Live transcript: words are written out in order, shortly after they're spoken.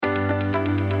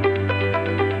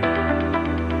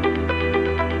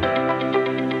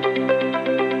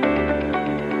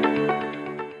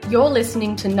You're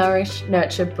listening to Nourish,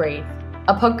 Nurture, Breathe,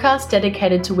 a podcast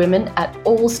dedicated to women at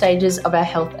all stages of our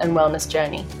health and wellness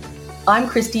journey. I'm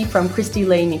Christy from Christy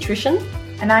Lee Nutrition.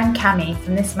 And I'm Cami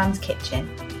from This Mum's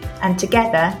Kitchen. And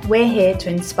together, we're here to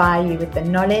inspire you with the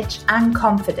knowledge and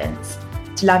confidence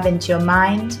to love into your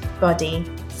mind, body,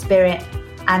 spirit,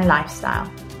 and lifestyle.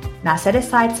 Now set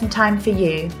aside some time for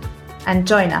you and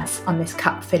join us on this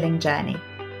cup-filling journey.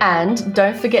 And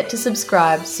don't forget to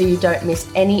subscribe so you don't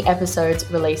miss any episodes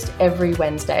released every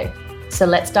Wednesday. So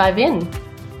let's dive in.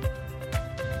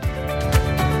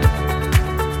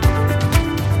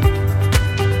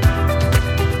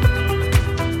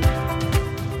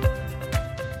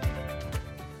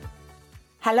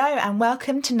 Hello and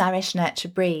welcome to Nourish, Nurture,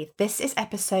 Breathe. This is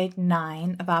episode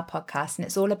 9 of our podcast and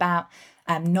it's all about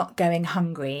not going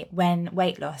hungry when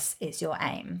weight loss is your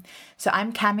aim. So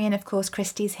I'm Cami and of course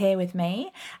Christy's here with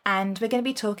me, and we're going to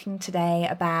be talking today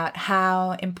about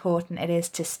how important it is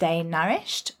to stay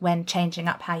nourished when changing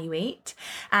up how you eat,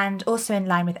 and also in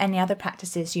line with any other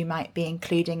practices you might be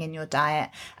including in your diet,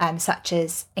 such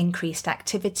as increased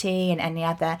activity and any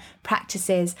other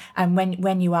practices, and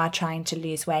when you are trying to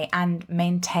lose weight and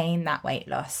maintain that weight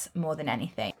loss more than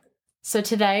anything. So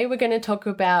today we're going to talk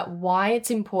about why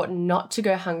it's important not to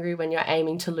go hungry when you're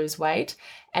aiming to lose weight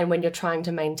and when you're trying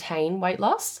to maintain weight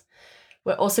loss.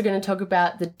 We're also going to talk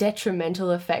about the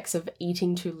detrimental effects of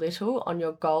eating too little on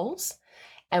your goals.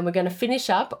 And we're going to finish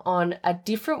up on a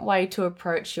different way to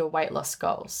approach your weight loss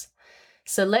goals.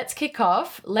 So let's kick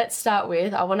off. Let's start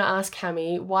with, I want to ask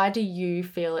Cami, why do you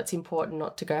feel it's important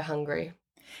not to go hungry?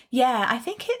 Yeah, I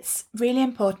think it's really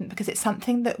important because it's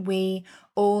something that we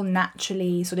all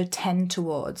naturally sort of tend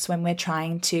towards when we're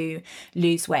trying to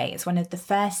lose weight. It's one of the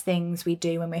first things we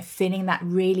do when we're feeling that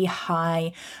really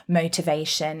high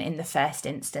motivation in the first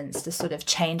instance to sort of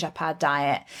change up our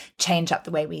diet, change up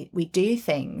the way we do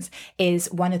things.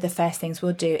 Is one of the first things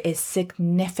we'll do is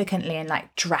significantly and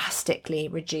like drastically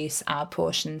reduce our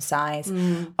portion size.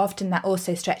 Often that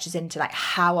also stretches into like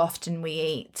how often we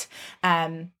eat.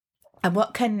 And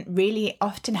what can really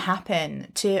often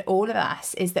happen to all of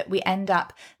us is that we end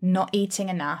up not eating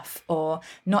enough or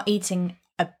not eating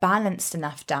a balanced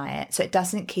enough diet, so it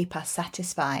doesn't keep us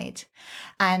satisfied.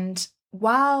 And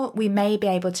while we may be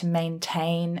able to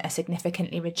maintain a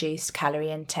significantly reduced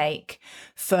calorie intake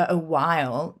for a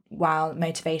while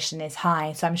motivation is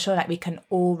high, so I'm sure that we can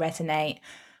all resonate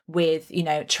with,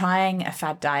 trying a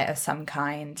fad diet of some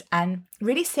kind and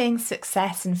really seeing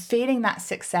success and feeling that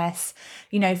success,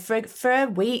 for a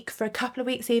week, for a couple of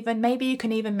weeks even, maybe you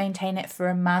can even maintain it for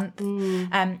a month.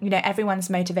 Everyone's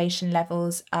motivation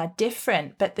levels are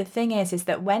different. But the thing is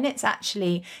that when it's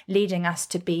actually leading us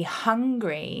to be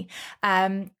hungry,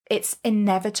 it's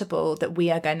inevitable that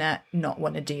we are going to not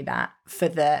want to do that for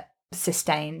the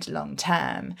sustained long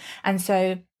term. And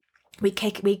so we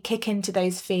kick into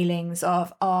those feelings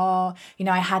of, I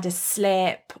had a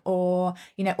slip, or,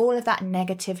 all of that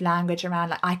negative language around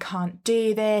like, I can't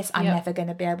do this. I'm never going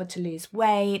to be able to lose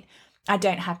weight. I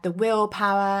don't have the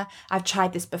willpower. I've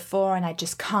tried this before and I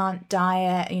just can't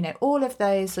diet. All of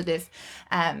those sort of,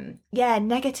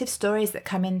 negative stories that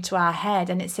come into our head.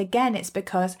 And it's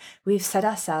because we've set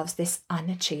ourselves this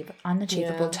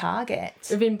unachievable target.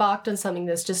 We've embarked on something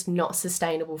that's just not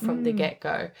sustainable from the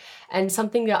get-go. And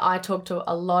something that I talk to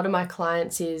a lot of my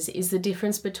clients is the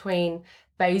difference between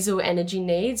basal energy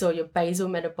needs, or your basal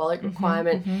metabolic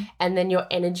requirement, and then your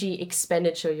energy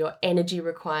expenditure, your energy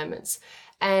requirements.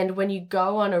 And when you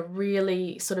go on a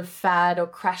really sort of fad or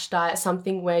crash diet,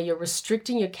 something where you're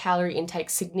restricting your calorie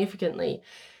intake significantly,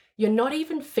 you're not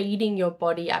even feeding your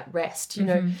body at rest,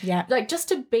 like just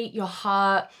to beat your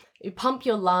heart, you pump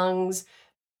your lungs,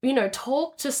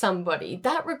 talk to somebody,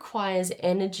 that requires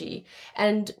energy.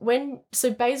 And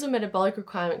so basal metabolic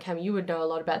requirement, Cam, you would know a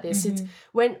lot about this. It's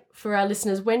for our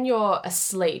listeners, when you're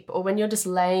asleep or when you're just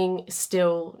laying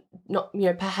still, not,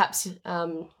 perhaps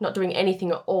not doing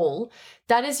anything at all,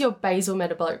 that is your basal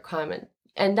metabolic requirement.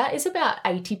 And that is about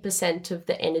 80% of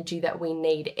the energy that we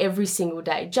need every single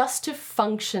day just to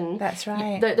function. That's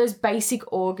right. Those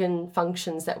basic organ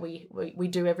functions that we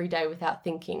do every day without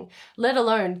thinking, let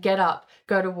alone get up,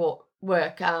 go to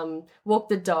work, walk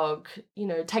the dog,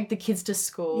 take the kids to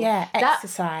school. Yeah,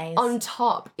 exercise. That on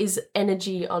top is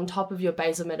energy on top of your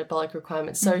basal metabolic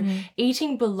requirement. So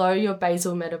eating below your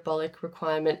basal metabolic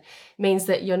requirement means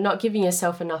that you're not giving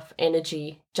yourself enough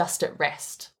energy just at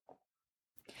rest.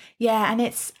 Yeah, and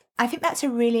I think that's a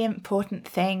really important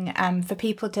thing for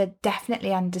people to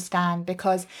definitely understand,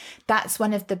 because that's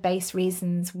one of the base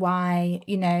reasons why,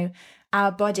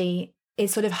 our body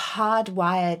is sort of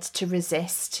hardwired to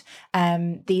resist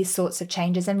these sorts of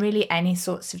changes, and really any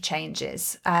sorts of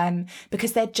changes,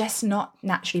 because they're just not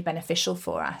naturally beneficial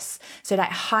for us. So like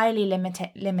highly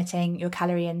limiting your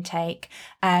calorie intake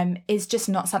is just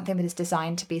not something that is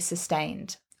designed to be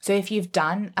sustained. So if you've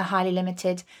done a highly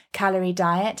limited calorie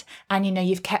diet and, you know,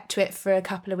 you've kept to it for a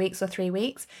couple of weeks or 3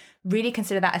 weeks, really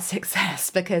consider that a success,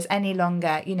 because any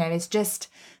longer, you know, is just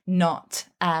not,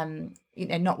 you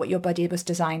know, not what your body was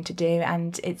designed to do.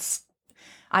 And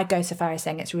I'd go so far as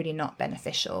saying it's really not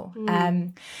beneficial.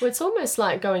 Well, it's almost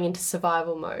like going into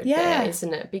survival mode there,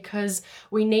 isn't it? Because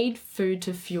we need food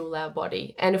to fuel our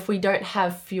body. And if we don't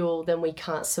have fuel, then we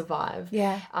can't survive.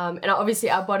 Yeah. And obviously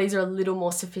our bodies are a little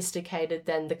more sophisticated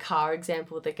than the car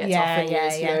example that gets often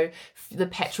used. You know, the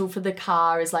petrol for the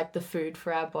car is like the food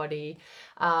for our body.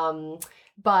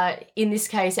 But in this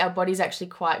case, our body's actually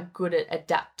quite good at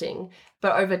adapting.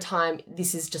 But over time,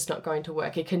 this is just not going to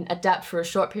work. It can adapt for a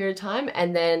short period of time,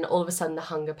 and then all of a sudden the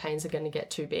hunger pains are going to get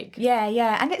too big. Yeah,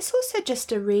 yeah. And it's also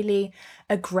just a really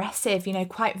aggressive, you know,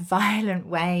 quite violent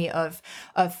way of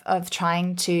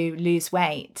trying to lose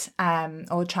weight,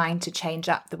 or trying to change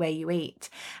up the way you eat.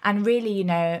 And really, you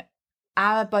know,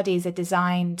 our bodies are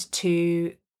designed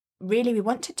to really, we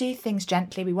want to do things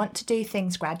gently. We want to do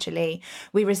things gradually.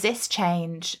 We resist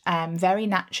change very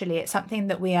naturally. It's something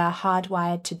that we are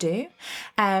hardwired to do,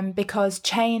 because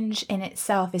change in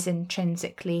itself is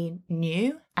intrinsically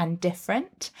new and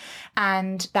different.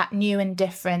 And that new and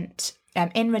different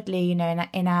inwardly, you know,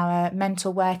 in our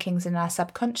mental workings, in our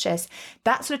subconscious,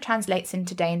 that sort of translates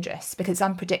into dangerous, because it's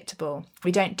unpredictable.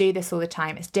 We don't do this all the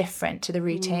time. It's different to the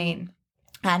routine.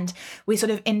 And we sort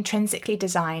of intrinsically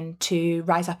designed to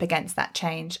rise up against that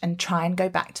change and try and go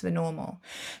back to the normal.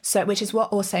 So, which is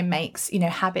what also makes, you know,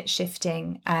 habit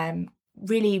shifting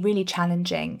really, really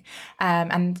challenging.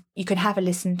 And you can have a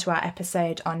listen to our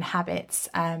episode on habits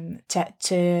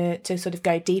to sort of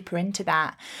go deeper into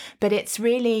that. But it's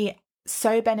really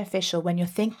so beneficial when you're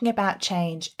thinking about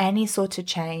change, any sort of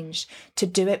change, to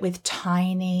do it with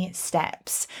tiny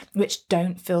steps which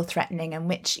don't feel threatening and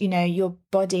which, you know, your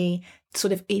body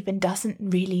sort of even doesn't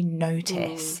really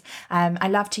notice. I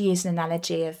love to use an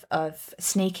analogy of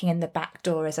sneaking in the back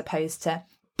door as opposed to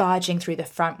barging through the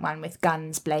front one with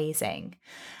guns blazing,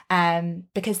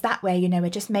 because that way, you know, we're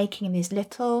just making these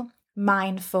little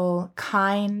mindful,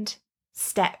 kind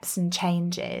steps and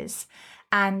changes.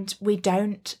 And we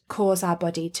don't cause our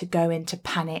body to go into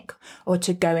panic or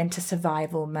to go into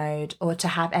survival mode or to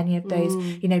have any of those,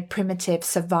 you know, primitive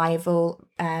survival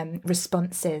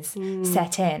responses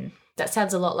set in. That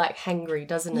sounds a lot like hangry,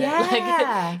 doesn't it? Yeah.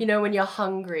 Like, you know, when you're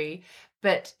hungry,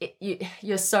 but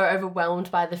you're so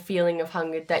overwhelmed by the feeling of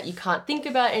hunger that you can't think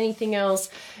about anything else.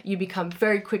 You become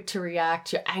very quick to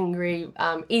react. You're angry,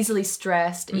 easily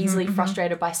stressed, easily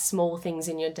frustrated by small things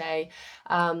in your day.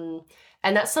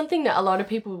 And that's something that a lot of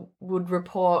people would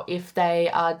report if they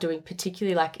are doing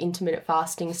particularly like intermittent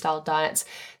fasting style diets.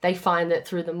 They find that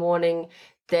through the morning,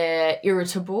 they're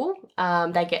irritable,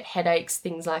 they get headaches,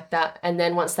 things like that. And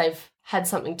then once they've had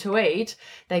something to eat,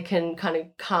 they can kind of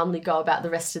calmly go about the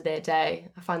rest of their day.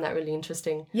 I find that really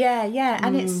interesting. Yeah, yeah.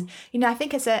 And it's, you know, I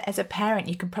think as a parent,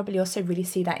 you can probably also really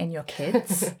see that in your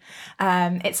kids.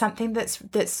 It's something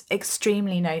that's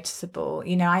extremely noticeable.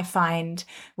 You know, I find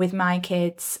with my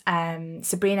kids,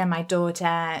 Sabrina, my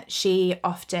daughter, she's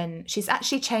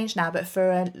actually changed now, but for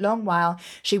a long while,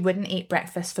 she wouldn't eat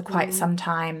breakfast for quite some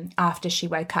time after she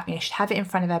woke up. You know, she'd have it in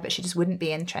front of her, but she just wouldn't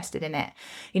be interested in it,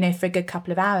 you know, for a good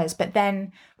couple of hours. But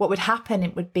then what would happen,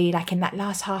 it would be like in that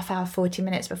last half hour, 40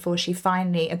 minutes before she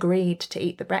finally agreed to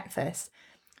eat the breakfast,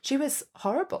 she was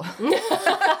horrible.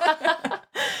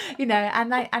 You know,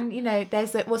 and you know,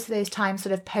 there's also those times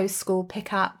sort of post-school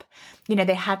pickup, you know,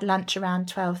 they had lunch around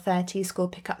 12:30, school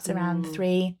pickups around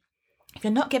 3. If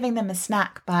you're not giving them a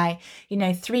snack by, you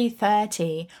know,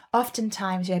 3:30,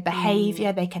 oftentimes, you know,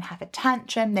 behavior, they can have a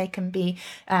tantrum, they can be,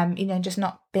 you know, just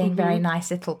not being very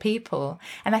nice little people.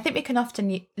 And I think we can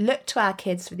often look to our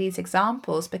kids for these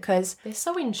examples because they're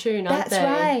so in tune, aren't they? That's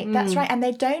right. That's right. And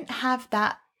they don't have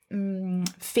that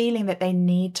feeling that they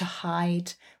need to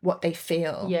hide what they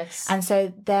feel. Yes. And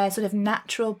so their sort of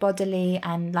natural bodily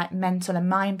and like mental and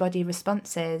mind-body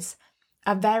responses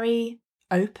are very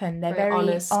open, they're very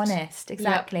honest,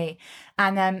 exactly.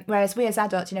 Yep. And whereas we as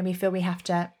adults, you know, we feel we have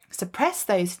to suppress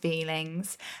those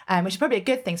feelings, which is probably a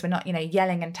good thing, so we're not, you know,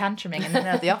 yelling and tantruming in the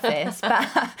middle of the office,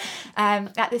 but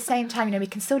at the same time, you know, we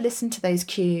can still listen to those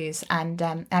cues and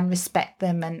respect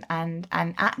them and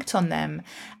act on them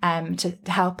to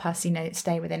help us, you know,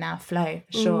 stay within our flow,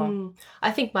 for sure.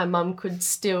 I think my mum could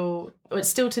still But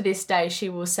still to this day, she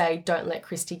will say, don't let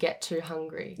Christy get too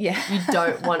hungry. Yeah. You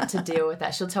don't want to deal with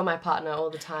that. She'll tell my partner all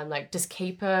the time, like, just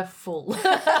keep her full.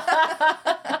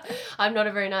 I'm not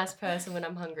a very nice person when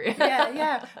I'm hungry.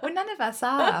 Yeah. Well, none of us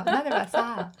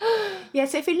are. Yeah,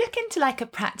 so if we look into like a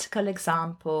practical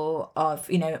example of,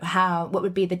 what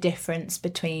would be the difference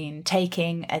between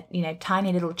taking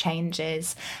tiny little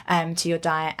changes to your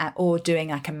diet or doing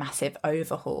like a massive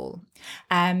overhaul.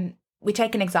 We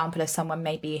take an example of someone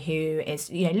maybe who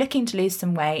is, looking to lose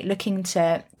some weight, looking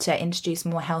to introduce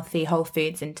more healthy whole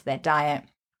foods into their diet,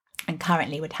 and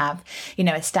currently would have,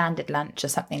 a standard lunch or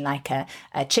something like a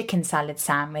chicken salad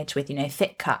sandwich with,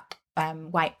 thick cut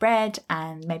white bread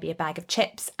and maybe a bag of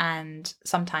chips and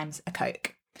sometimes a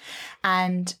Coke.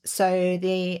 And so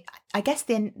the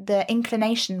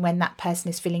inclination when that person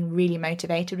is feeling really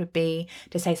motivated would be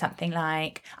to say something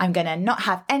like, I'm going to not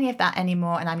have any of that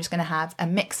anymore, and I'm just going to have a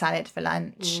mixed salad for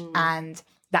lunch, and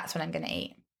that's what I'm going to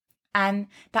eat. And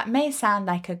that may sound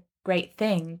like a great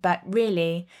thing, but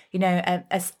really,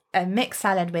 a mixed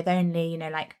salad with only,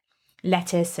 like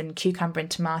lettuce and cucumber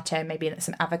and tomato, maybe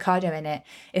some avocado in it,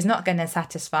 is not going to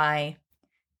satisfy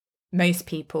most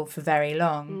people for very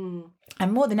long.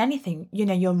 And more than anything,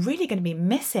 you're really going to be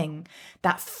missing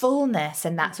that fullness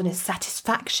and that sort of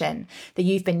satisfaction that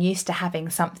you've been used to having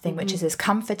something which is as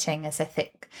comforting as a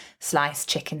thick sliced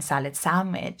chicken salad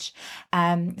sandwich.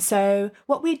 So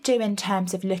what we do in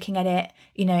terms of looking at it,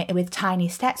 with tiny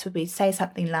steps, would be say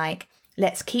something like,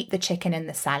 let's keep the chicken in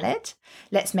the salad.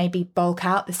 Let's maybe bulk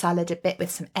out the salad a bit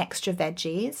with some extra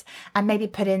veggies, and maybe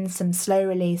put in some slow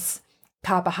release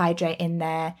carbohydrate in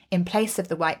there in place of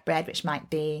the white bread, which might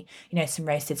be, some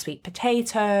roasted sweet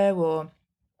potato or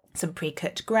some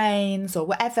pre-cooked grains or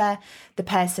whatever the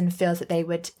person feels that they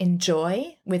would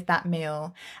enjoy with that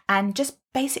meal, and just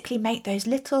basically make those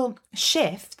little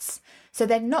shifts so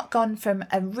they're not gone from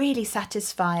a really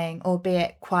satisfying,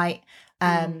 albeit quite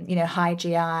high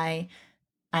GI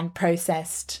and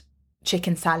processed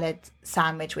chicken salad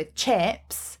sandwich with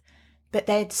chips, but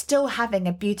they're still having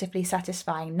a beautifully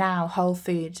satisfying now whole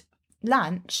food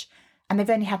lunch, and they've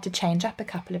only had to change up a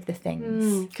couple of the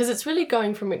things. Because it's really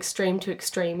going from extreme to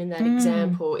extreme in that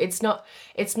example. It's not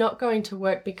going to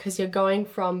work, because you're going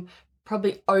from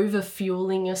probably over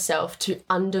fueling yourself to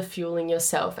under fueling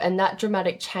yourself, and that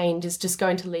dramatic change is just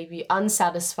going to leave you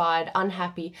unsatisfied,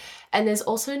 unhappy, and there's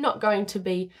also not going to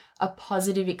be a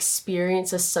positive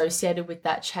experience associated with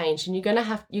that change. And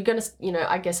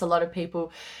I guess a lot of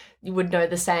people, you would know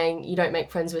the saying, you don't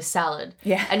make friends with salad.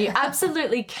 Yeah. And you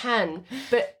absolutely can,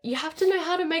 but you have to know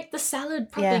how to make the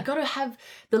salad properly. You've got to have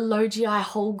the low GI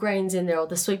whole grains in there, or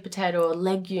the sweet potato or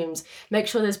legumes. Make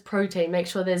sure there's protein, make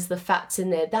sure there's the fats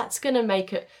in there. That's going to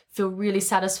make it feel really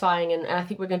satisfying. And I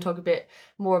think we're going to talk a bit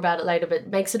more about it later, but it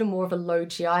makes it more of a low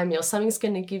GI meal. Something's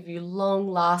going to give you long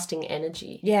lasting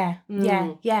energy. Yeah.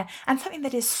 And something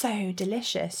that is so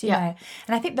delicious, you know.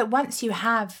 And I think that once you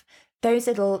have those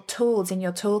little tools in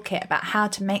your toolkit about how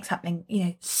to make something,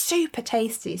 super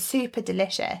tasty, super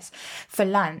delicious for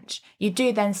lunch, you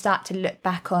do then start to look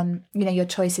back on, your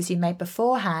choices you made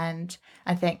beforehand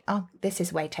and think, oh, this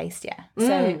is way tastier.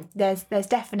 So there's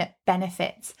definite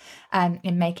benefits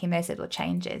in making those little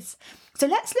changes. So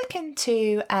let's look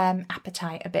into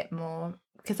appetite a bit more,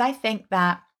 because I think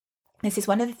that this is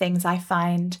one of the things I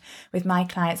find with my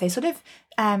clients. They sort of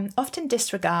often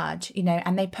disregard,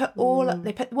 and they put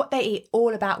what they eat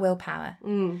all about willpower,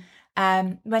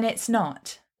 when it's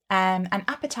not. And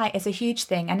appetite is a huge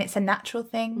thing, and it's a natural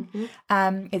thing.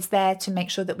 It's there to make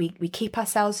sure that we keep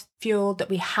ourselves fueled, that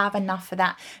we have enough for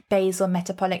that basal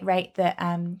metabolic rate that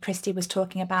Christy was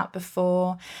talking about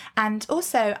before. And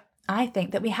also, I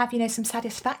think that we have, some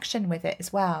satisfaction with it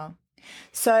as well.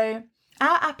 So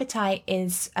our appetite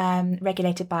is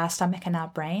regulated by our stomach and our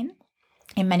brain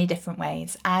in many different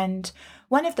ways. And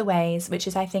one of the ways, which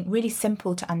is, I think, really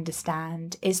simple to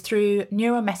understand, is through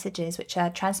neural messages which are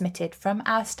transmitted from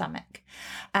our stomach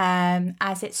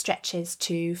as it stretches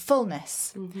to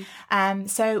fullness.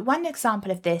 So one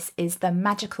example of this is the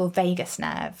magical vagus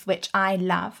nerve, which I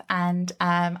love and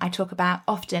I talk about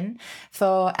often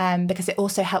because it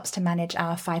also helps to manage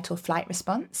our fight or flight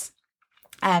response.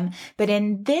 But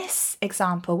in this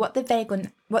example, what the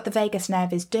vagus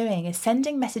nerve is doing is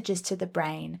sending messages to the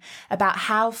brain about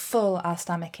how full our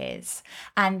stomach is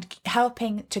and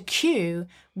helping to cue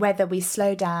whether we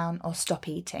slow down or stop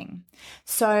eating.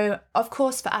 So, of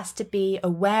course, for us to be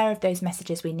aware of those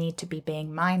messages, we need to be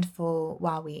being mindful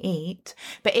while we eat.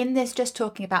 But in this, just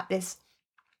talking about this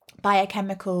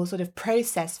biochemical sort of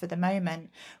process for the moment.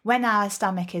 When our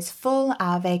stomach is full,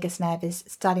 our vagus nerve is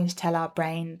starting to tell our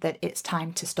brain that it's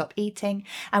time to stop eating.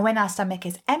 And when our stomach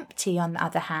is empty, on the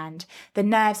other hand, the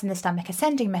nerves in the stomach are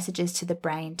sending messages to the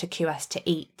brain to cue us to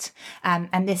eat.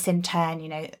 And this in turn,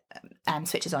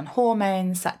 switches on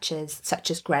hormones such as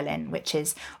ghrelin, which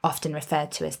is often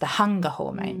referred to as the hunger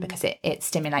hormone, because it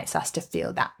stimulates us to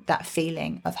feel that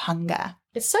feeling of hunger.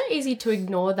 It's so easy to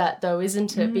ignore that though,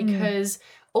 isn't it? Because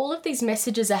all of these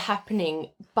messages are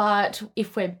happening, but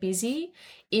if we're busy,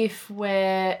 if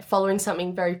we're following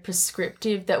something very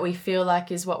prescriptive that we feel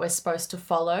like is what we're supposed to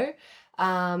follow,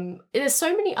 there's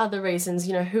so many other reasons,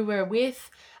 who we're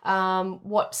with,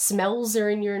 what smells are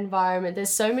in your environment.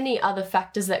 There's so many other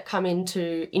factors that come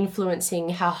into influencing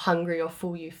how hungry or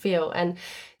full you feel. And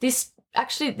this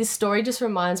story just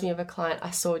reminds me of a client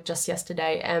I saw just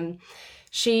yesterday.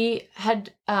 She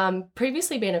had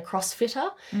previously been a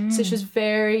CrossFitter, so she was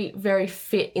very, very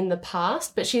fit in the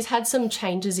past, but she's had some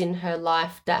changes in her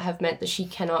life that have meant that she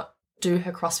cannot do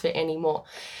her CrossFit anymore.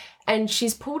 And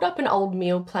she's pulled up an old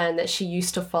meal plan that she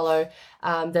used to follow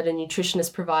that a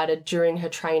nutritionist provided during her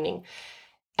training.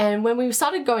 And when we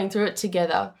started going through it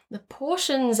together, the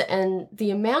portions and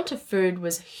the amount of food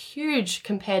was huge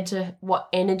compared to what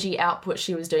energy output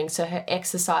she was doing. So her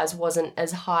exercise wasn't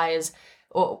as high as,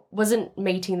 or wasn't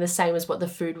meeting the same as what the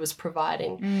food was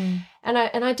providing. And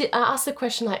I asked the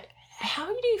question, like, how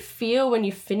do you feel when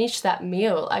you finish that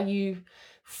meal? Are you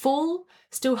full,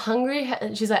 still hungry?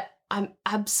 And she's like, I'm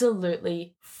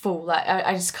absolutely full. Like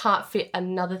I just can't fit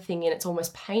another thing in. It's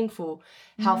almost painful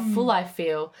how full I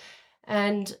feel.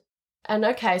 And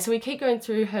okay, so we keep going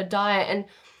through her diet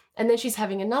and then she's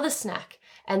having another snack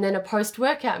and then a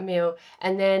post-workout meal,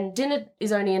 and then dinner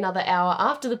is only another hour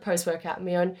after the post-workout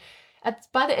meal. And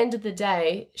by the end of the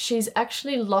day, she's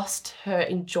actually lost her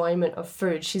enjoyment of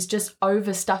food. She's just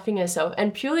overstuffing herself,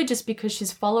 and purely just because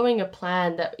she's following a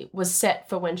plan that was set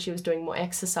for when she was doing more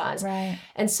exercise. Right.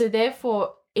 And so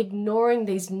therefore ignoring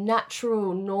these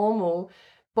natural, normal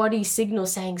body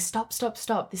signals saying, stop,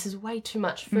 this is way too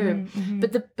much food.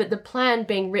 But the plan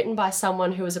being written by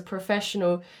someone who was a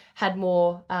professional had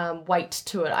more weight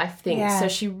to it, I think. Yeah. So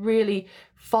she really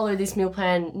followed this meal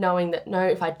plan knowing that, no,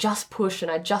 if I just push and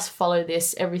I just follow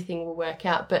this, everything will work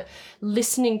out. But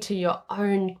listening to your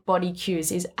own body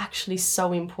cues is actually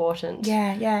so important.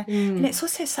 Yeah. And it's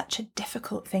also such a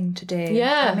difficult thing to do.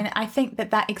 Yeah. I mean, I think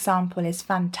that example is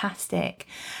fantastic.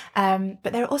 But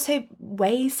there are also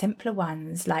way simpler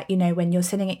ones, like, when you're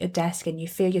sitting at your desk and you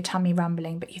feel your tummy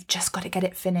rumbling, but you've just got to get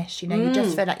it finished. You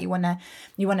just feel like you want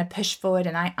to push forward.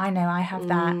 And I know I have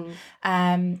that.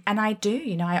 And I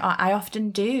do, I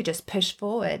often do just push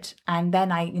forward, and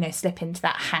then I slip into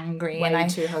that hangry Way and I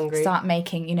too hungry. start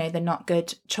making the not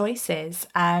good choices.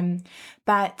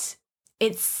 But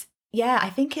I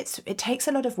think it takes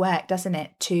a lot of work, doesn't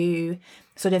it, to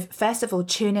sort of first of all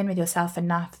tune in with yourself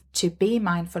enough to be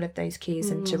mindful of those cues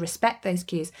and to respect those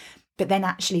cues, but then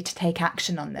actually to take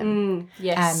action on them.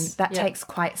 Yes. That takes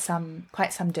quite some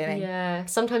doing. Yeah.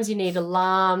 Sometimes you need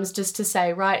alarms just to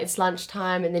say, right, it's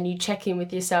lunchtime, and then you check in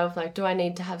with yourself, like, do I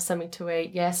need to have something to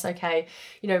eat? Yes, okay.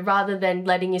 Rather than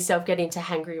letting yourself get into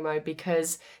hangry mode,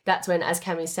 because that's when, as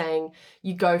Cammie's saying,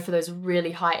 you go for those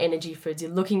really high energy foods. You're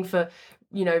looking for,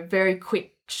 very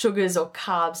quick sugars or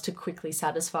carbs to quickly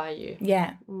satisfy you.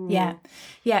 Yeah.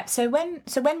 So when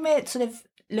we're sort of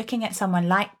looking at someone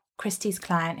like Christy's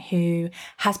client who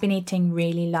has been eating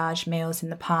really large meals in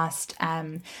the past,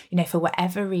 for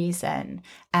whatever reason,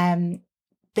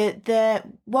 the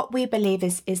what we believe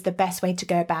is the best way to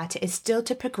go about it is still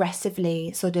to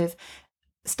progressively sort of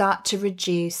start to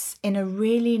reduce in a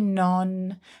really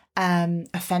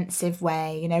offensive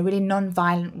way, really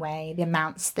non-violent way, the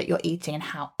amounts that you're eating and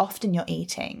how often you're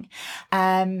eating.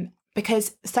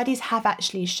 Because studies have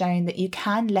actually shown that you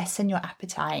can lessen your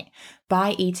appetite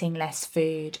by eating less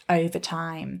food over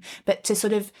time, but to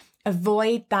sort of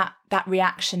avoid that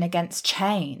reaction against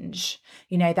change,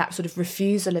 that sort of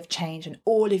refusal of change and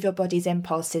all of your body's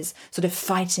impulses sort of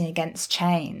fighting against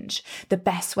change. The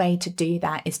best way to do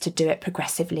that is to do it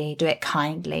progressively, do it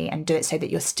kindly, and do it so that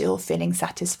you're still feeling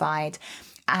satisfied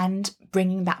and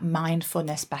bringing that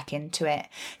mindfulness back into it.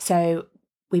 So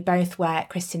we both work,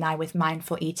 Christy and I, with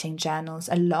mindful eating journals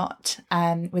a lot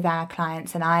with our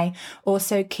clients. And I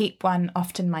also keep one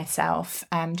often myself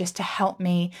just to help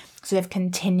me sort of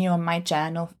continue on my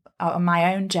journal, on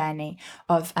my own journey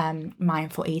of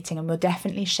mindful eating. And we'll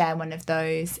definitely share one of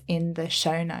those in the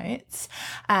show notes.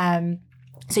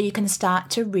 So you can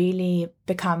start to really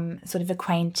become sort of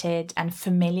acquainted and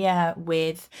familiar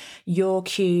with your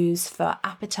cues for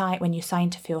appetite when you're starting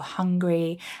to feel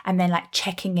hungry, and then like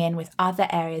checking in with other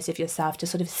areas of yourself to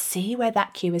sort of see where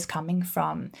that cue is coming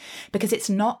from, because it's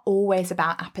not always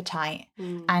about appetite.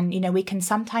 And, you know, we can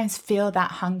sometimes feel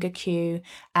that hunger cue,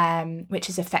 which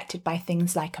is affected by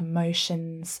things like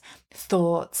emotions,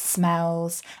 thoughts,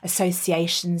 smells,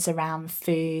 associations around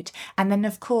food. And then,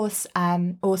 of course,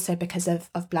 also because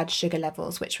of blood sugar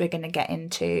levels, which we're going to get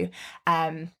into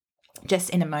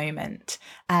just in a moment.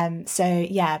 So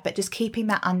yeah, but just keeping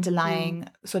that underlying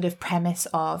sort of premise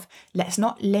of let's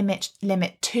not limit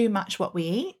too much what we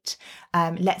eat.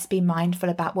 Let's be mindful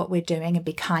about what we're doing and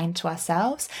be kind to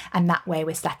ourselves. And that way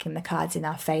we're stacking the cards in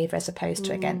our favour as opposed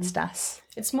to against us.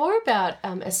 It's more about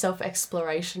a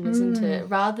self-exploration, isn't it?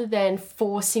 Rather than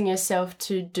forcing yourself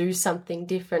to do something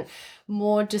different,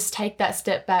 more just take that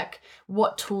step back.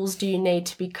 What tools do you need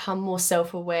to become more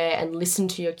self-aware and listen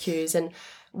to your cues? And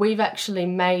we've actually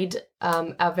made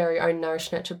our very own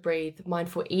Nourish, Nurture, Breathe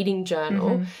mindful eating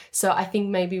journal. So I think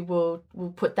maybe we'll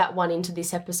put that one into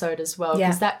this episode as well,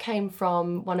 because that came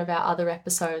from one of our other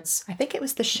episodes. I think it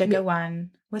was the sugar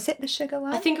one. Was it the sugar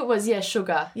one? I think it was,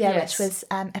 sugar. Yeah, yes. Which was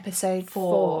episode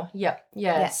 4.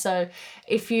 Yeah. So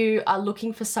if you are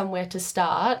looking for somewhere to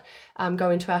start, go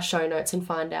into our show notes and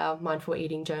find our mindful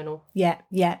eating journal.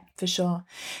 Yeah, for sure.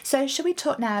 So should we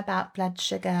talk now about blood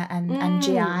sugar and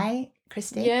GI,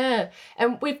 Christy? Yeah,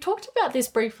 and we've talked about this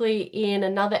briefly in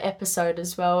another episode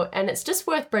as well, and it's just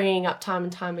worth bringing up time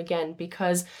and time again,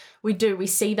 because we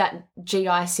see that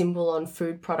GI symbol on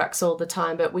food products all the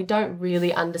time, but we don't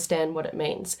really understand what it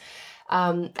means.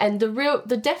 And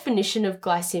the definition of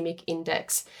glycemic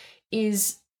index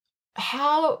is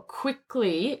how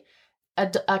quickly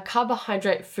a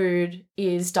carbohydrate food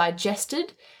is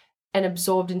digested and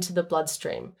absorbed into the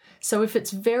bloodstream. So if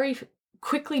it's very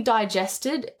quickly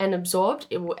digested and absorbed,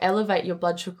 it will elevate your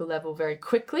blood sugar level very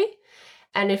quickly.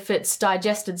 And if it's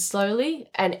digested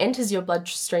slowly and enters your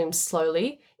bloodstream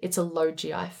slowly, it's a low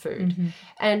GI food.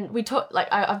 And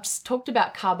I've just talked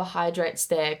about carbohydrates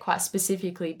there quite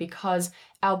specifically because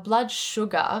our blood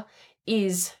sugar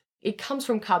it comes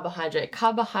from carbohydrate.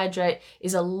 Carbohydrate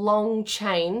is a long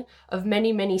chain of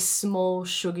many, many small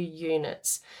sugar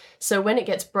units. So when it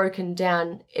gets broken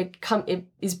down, it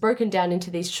is broken down into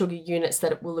these sugar units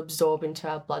that it will absorb into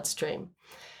our bloodstream.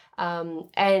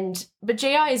 But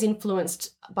GI is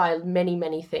influenced by many,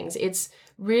 many things. It's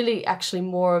really actually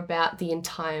more about the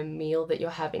entire meal that you're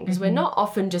having, because we're not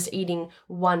often just eating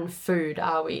one food,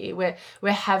 are we?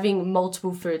 We're having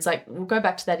multiple foods. Like, we'll go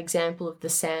back to that example of the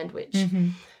sandwich.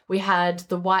 We had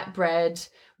the white bread,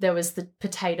 there was the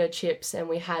potato chips, and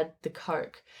we had the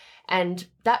Coke. And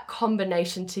that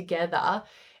combination together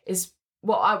is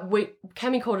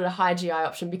Cami called it a high GI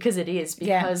option, because it is,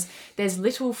 because there's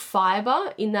little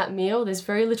fiber in that meal, there's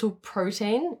very little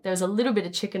protein, there's a little bit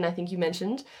of chicken, I think you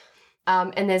mentioned,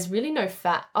 and there's really no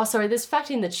fat. There's fat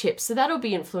in the chips, so that'll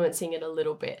be influencing it a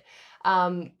little bit.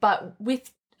 But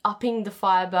with upping the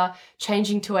fiber,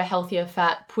 changing to a healthier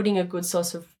fat, putting a good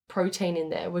source of protein in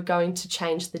there, we're going to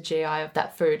change the GI of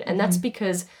that food. And that's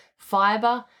because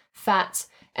fiber, fats,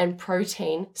 and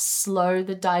protein slow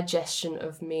the digestion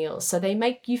of meals. So they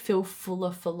make you feel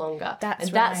fuller for longer. That's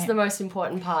the most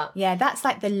important part. Yeah, that's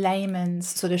like the layman's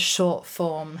sort of short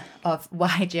form of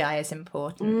why GI is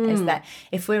important, is that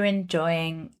if we're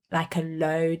enjoying like a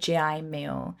low GI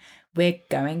meal, we're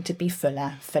going to be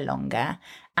fuller for longer.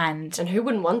 And who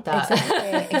wouldn't want that?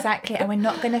 Exactly. And we're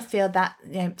not going to feel that,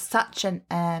 such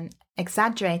an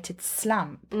exaggerated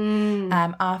slump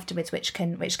afterwards, which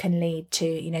can lead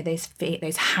to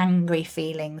those hangry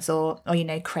feelings or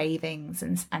cravings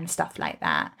and stuff like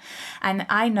that. And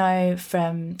I know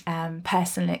from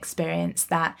personal experience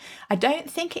that I don't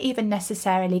think it even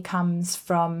necessarily comes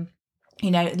from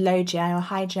low GI or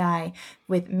high GI.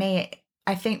 With me,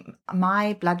 I think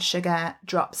my blood sugar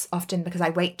drops often because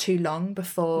I wait too long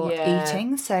before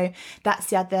eating. So that's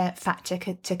the other factor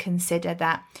to consider,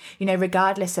 that,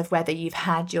 regardless of whether you've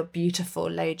had your beautiful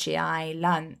low GI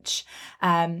lunch,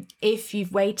 if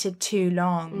you've waited too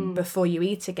long before you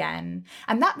eat again,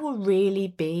 and that will really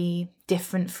be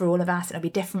different for all of us. It'll be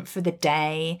different for the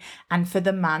day and for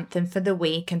the month and for the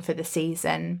week and for the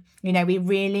season. We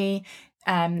really,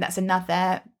 that's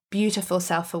another beautiful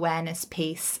self-awareness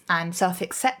piece and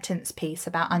self-acceptance piece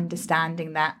about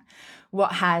understanding that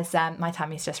what has my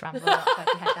tummy's just rumbled up, so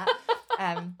if you heard that.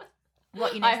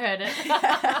 I heard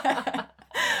it.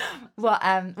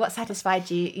 What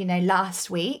satisfied you last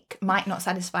week might not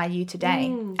satisfy you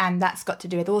today, and that's got to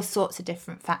do with all sorts of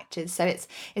different factors. So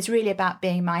it's really about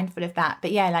being mindful of that.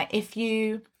 But yeah, like if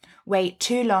you wait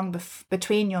too long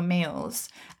between your meals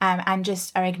and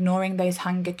just are ignoring those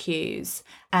hunger cues,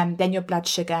 then your blood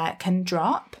sugar can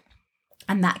drop.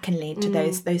 And that can lead to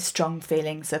those strong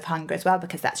feelings of hunger as well,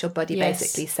 because that's your body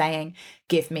basically saying,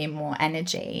 give me more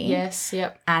energy. Yes,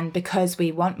 yep. And because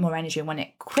we want more energy, we want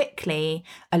it quickly,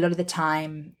 a lot of the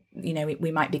time, you know,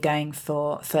 we might be going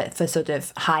for sort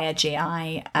of higher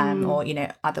GI or, you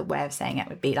know, other way of saying it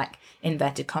would be like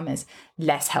inverted commas,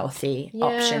 less healthy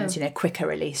options, you know, quicker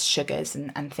release sugars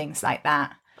and things like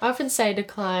that. I often say to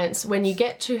clients, when you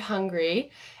get too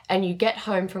hungry and you get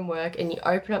home from work and you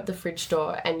open up the fridge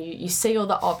door and you see all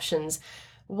the options,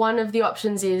 one of the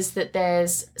options is that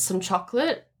there's some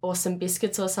chocolate or some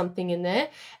biscuits or something in there.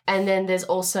 And then there's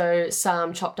also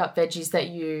some chopped up veggies that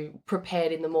you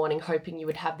prepared in the morning, hoping you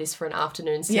would have this for an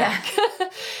afternoon snack. Yeah.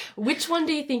 Which one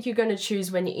do you think you're going to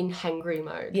choose when you're in hangry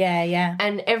mode? Yeah.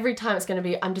 And every time it's going to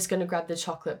be, I'm just going to grab the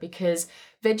chocolate, because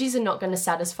veggies are not going to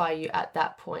satisfy you at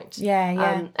that point.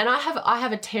 Yeah. And I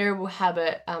have a terrible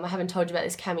habit. I haven't told you about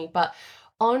this, Cami, but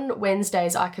on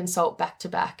Wednesdays, I consult back to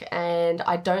back and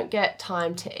I don't get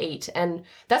time to eat. And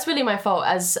that's really my fault.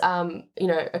 As, you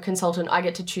know, a consultant, I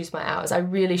get to choose my hours. I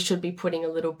really should be putting a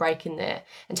little break in there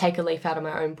and take a leaf out of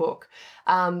my own book.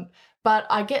 But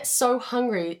I get so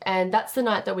hungry, and that's the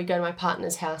night that we go to my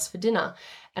partner's house for dinner.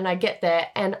 And I get there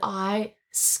and I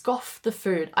scoff the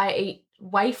food. I eat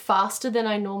way faster than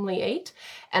I normally eat,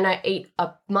 and I eat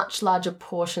a much larger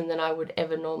portion than I would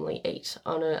ever normally eat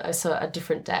on a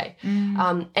different day.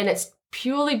 And it's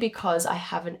purely because I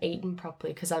haven't eaten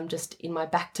properly, because I'm just in my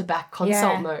back-to-back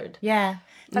consult mode. Yeah,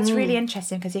 that's really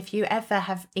interesting, because if you ever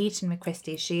have eaten with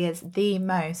Christy, she is the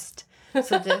most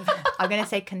sort of, I'm going to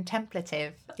say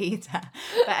contemplative eater,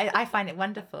 but I find it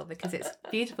wonderful because it's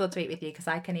beautiful to eat with you, because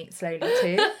I can eat slowly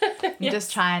too. You just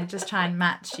try and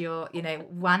match your, you know,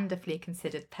 wonderfully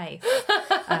considered pace,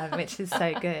 which is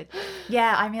so good.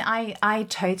 Yeah, I mean, I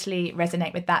totally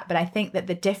resonate with that, but I think that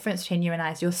the difference between you and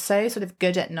I is you're so sort of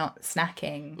good at not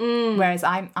snacking, whereas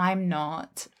I'm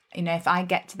not. You know, if I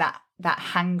get to that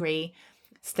hangry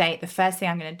state, the first thing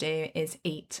I'm going to do is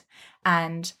eat,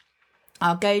 and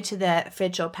I'll go to the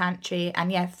fridge or pantry,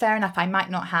 and yeah, fair enough, I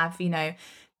might not have, you know,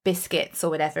 biscuits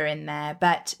or whatever in there,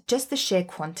 but just the sheer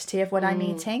quantity of what I'm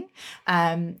eating,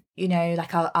 you know,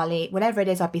 like I'll eat whatever it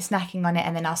is, I'll be snacking on it,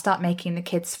 and then I'll start making the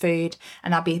kids food,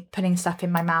 and I'll be putting stuff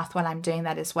in my mouth while I'm doing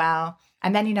that as well.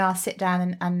 And then, you know, I'll sit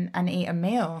down and eat a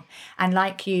meal. And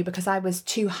like you, because I was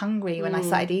too hungry when I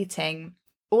started eating,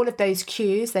 all of those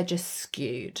cues, they're just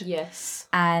skewed. Yes.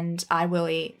 And I will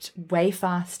eat way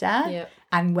faster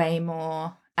and way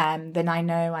more than I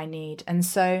know I need. And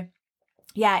so,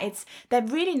 yeah, they're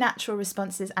really natural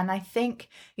responses. And I think,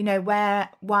 you know,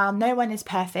 while no one is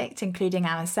perfect, including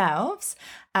ourselves,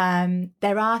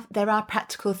 there are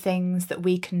practical things that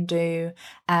we can do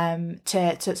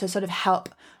to sort of help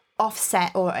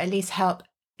offset, or at least help,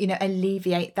 you know,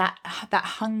 alleviate that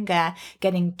hunger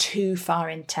getting too far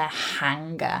into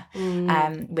hanger,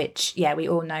 which, yeah, we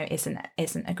all know isn't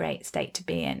a great state to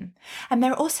be in. And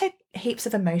there are also heaps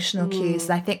of emotional cues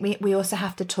that I think we also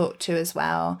have to talk to as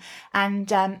well.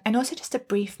 And also just a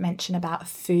brief mention about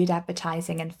food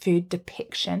advertising and food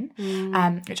depiction,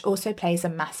 which also plays a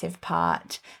massive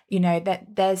part. You know,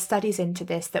 that there's studies into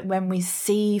this, that when we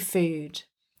see food,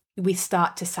 we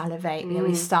start to salivate, you know,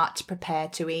 we start to prepare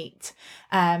to eat.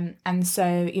 And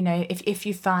so, you know, if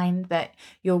you find that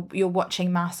you're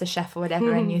watching MasterChef or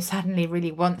whatever and you suddenly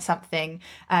really want something,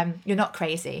 you're not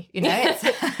crazy, you know.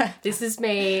 This is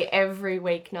me every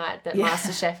weeknight that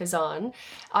MasterChef is on.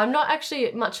 I'm not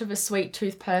actually much of a sweet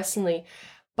tooth personally,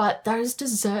 but those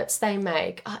desserts they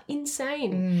make are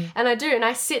insane. And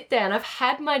I sit there and I've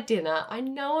had my dinner. I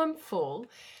know I'm full,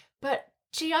 but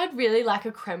gee, I'd really like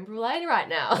a creme brulee right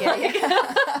now.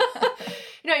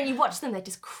 You know, and you watch them, they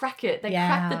just crack it. They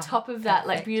crack the top of that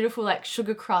like beautiful like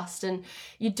sugar crust, and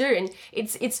you do. And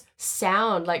it's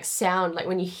sound. Like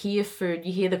when you hear food,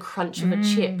 you hear the crunch of a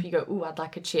chip. You go, ooh, I'd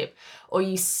like a chip. Or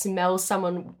you smell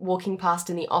someone walking past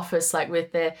in the office like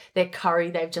with their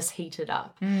curry they've just heated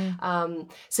up.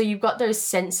 So you've got those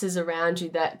senses around you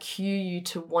that cue you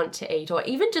to want to eat. Or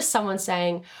even just someone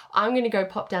saying, I'm going to go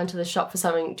pop down to the shop for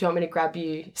something. Do you want me to grab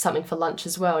you something for lunch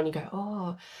as well? And you go,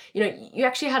 oh, you know, you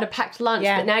actually had a packed lunch,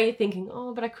 but now you're thinking,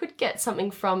 oh, but I could get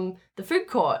something from the food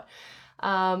court.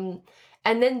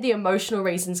 And then the emotional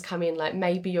reasons come in, like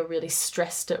maybe you're really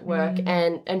stressed at work,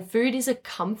 and food is a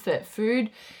comfort. Food,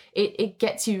 it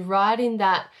gets you right in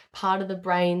that part of the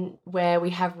brain where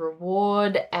we have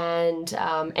reward and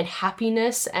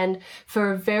happiness, and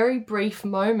for a very brief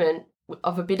moment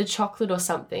of a bit of chocolate or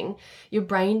something, your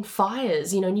brain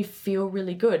fires, you know, and you feel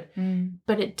really good.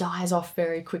 But it dies off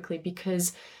very quickly,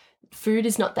 because food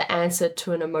is not the answer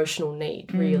to an emotional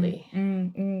need, really.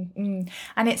 And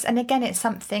again, it's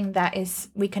something that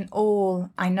we can all,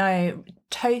 I know,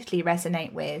 totally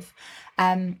resonate with.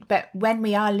 But when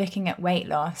we are looking at weight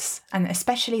loss, and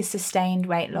especially sustained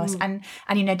weight loss, and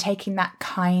taking that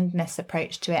kindness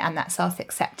approach to it, and that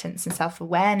self-acceptance and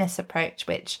self-awareness approach,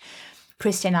 which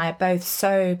Christy and I are both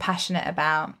so passionate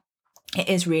about, it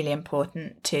is really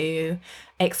important to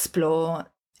explore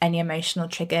any emotional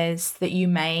triggers that you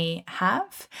may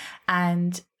have.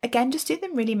 And again, just do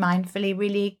them really mindfully,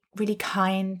 really, really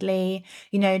kindly.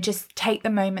 Just take the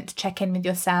moment to check in with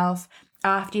yourself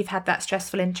after you've had that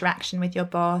stressful interaction with your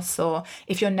boss, or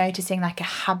if you're noticing like a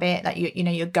habit that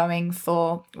you're going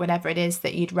for, whatever it is,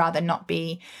 that you'd rather not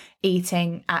be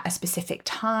eating at a specific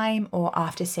time or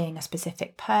after seeing a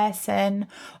specific person,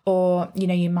 or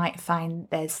you might find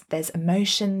there's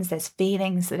emotions, there's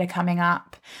feelings that are coming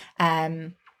up,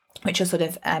 which you're sort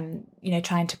of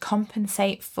trying to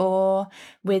compensate for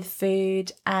with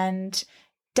food. And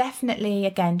definitely,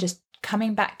 again, just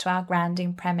coming back to our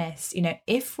grounding premise,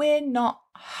 if we're not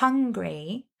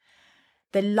hungry,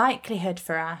 the likelihood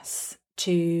for us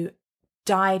to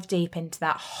dive deep into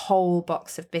that whole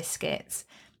box of biscuits,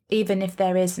 even if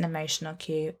there is an emotional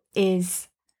cue, is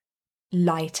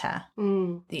lighter.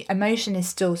 The emotion is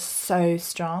still so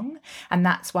strong, and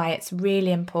that's why it's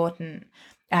really important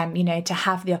to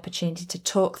have the opportunity to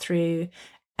talk through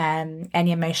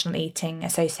any emotional eating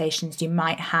associations you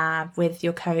might have with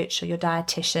your coach or your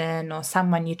dietitian or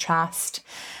someone you trust.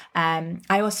 I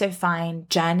also find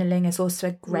journaling is also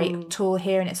a great tool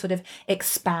here, and it sort of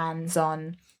expands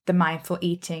on the mindful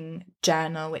eating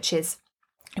journal, which is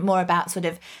more about sort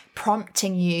of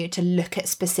prompting you to look at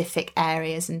specific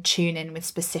areas and tune in with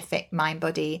specific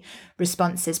mind-body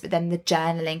responses, but then the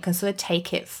journaling can sort of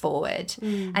take it forward.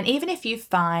 And even if you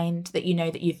find that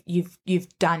that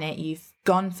you've done it, you've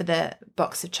gone for the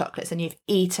box of chocolates and you've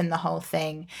eaten the whole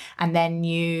thing, and then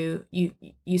you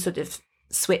sort of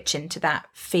switch into that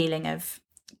feeling of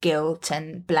guilt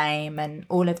and blame and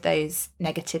all of those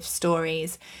negative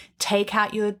stories, take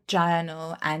out your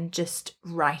journal and just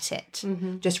write it.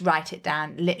 Just write it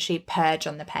down, literally purge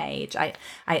on the page. I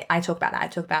talk about that. I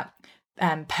talk about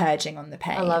purging on the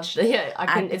page. I love that. Yeah,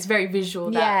 it's very visual,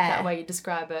 that way you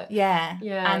describe it. Yeah.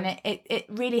 And it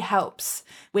really helps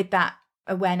with that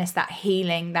awareness, that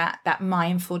healing, that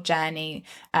mindful journey,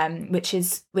 which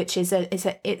is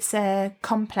a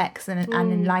complex and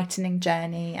an enlightening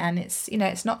journey, and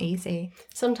it's not easy.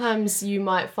 Sometimes you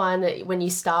might find that when you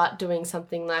start doing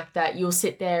something like that, you'll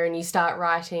sit there and you start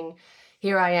writing,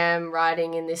 here I am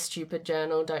writing in this stupid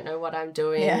journal, don't know what I'm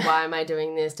doing, why am I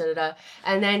doing this, da-da-da.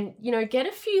 And then, get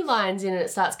a few lines in and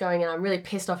it starts going, and I'm really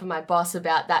pissed off at my boss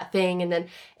about that thing, and then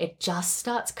it just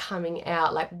starts coming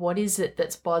out, like, what is it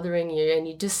that's bothering you? And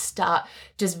you just start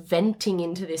just venting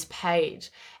into this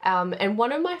page. And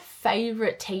one of my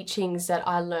favourite teachings that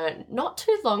I learned not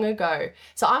too long ago,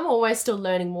 so I'm always still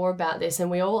learning more about this, and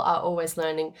we all are always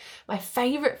learning. My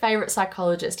favourite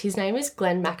psychologist, his name is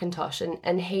Glenn McIntosh,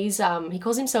 and he's he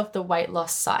calls himself the weight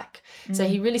loss psych. So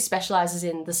he really specialises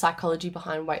in the psychology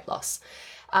behind weight loss.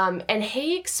 And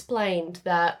he explained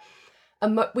that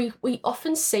we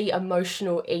often see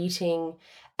emotional eating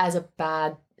as a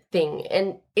bad thing,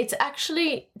 and it's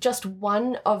actually just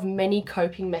one of many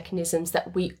coping mechanisms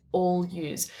that we all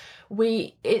use.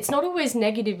 It's not always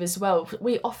negative as well.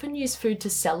 We often use food to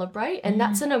celebrate, and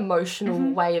that's an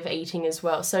emotional way of eating as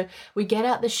well. So we get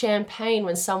out the champagne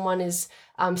when someone is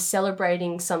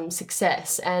celebrating some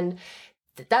success, and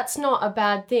that's not a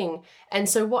bad thing. And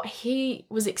so what he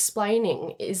was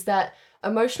explaining is that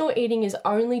emotional eating is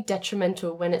only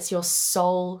detrimental when it's your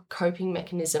sole coping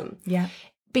mechanism. Yeah.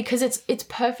 Because it's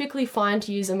perfectly fine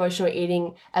to use emotional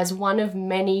eating as one of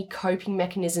many coping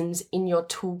mechanisms in your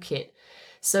toolkit.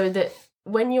 So that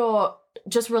when you're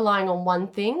just relying on one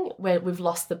thing, where we've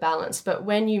lost the balance. But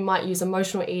when you might use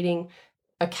emotional eating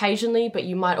occasionally, but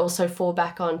you might also fall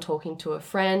back on talking to a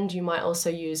friend, you might also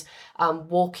use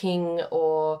walking,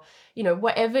 or,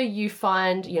 whatever you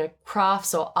find,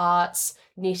 crafts or arts,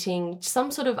 knitting,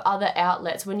 some sort of other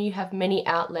outlets. When you have many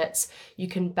outlets, you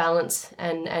can balance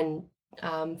and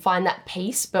find that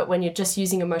peace. But when you're just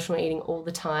using emotional eating all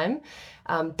the time,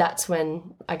 that's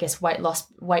when I guess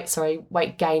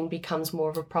weight gain becomes more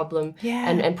of a problem,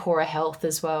 and poorer health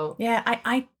as well. Yeah,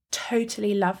 I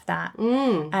totally love that.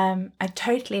 I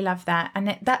totally love that,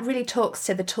 and that really talks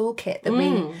to the toolkit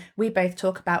that we both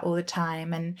talk about all the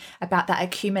time, and about that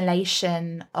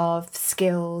accumulation of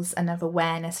skills and of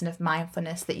awareness and of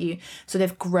mindfulness that you sort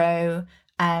of grow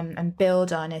and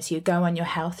build on as you go on your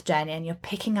health journey, and you're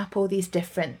picking up all these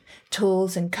different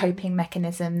tools and coping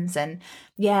mechanisms. And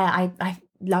I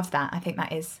love that. I think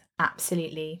that is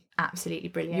absolutely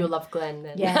brilliant. You'll love Glenn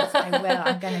then. Yes, I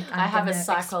will. I have a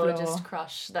psychologist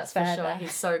crush, that's for sure.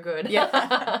 He's so good.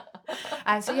 Yeah.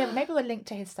 So maybe we'll link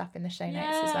to his stuff in the show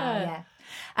notes as well.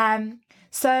 Yeah.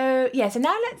 So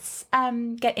now let's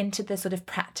get into the sort of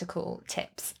practical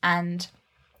tips and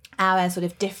our sort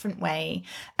of different way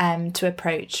to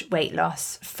approach weight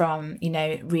loss from,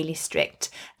 really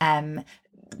strict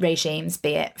regimes,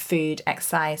 be it food,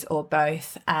 exercise, or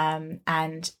both,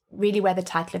 and really where the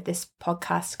title of this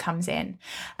podcast comes in.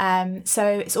 So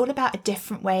it's all about a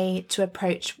different way to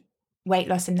approach weight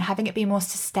loss and having it be more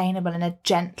sustainable and a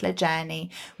gentler journey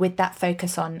with that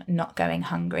focus on not going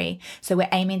hungry. So we're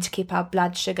aiming to keep our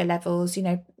blood sugar levels,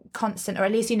 constant, or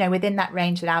at least, within that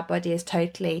range that our body is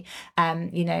totally,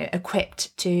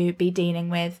 equipped to be dealing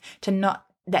with, to not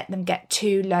let them get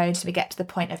too low so we get to the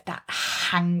point of that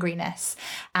hangriness,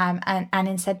 and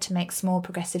instead to make small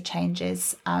progressive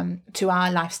changes to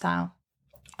our lifestyle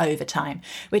over time,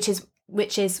 which is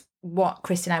what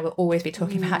Christy and I will always be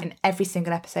talking about in every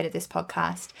single episode of this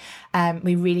podcast.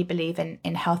 We really believe in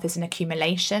health as an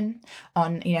accumulation,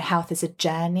 on health as a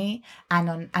journey,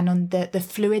 and on the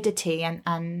fluidity and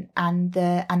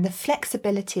the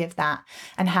flexibility of that,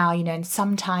 and how and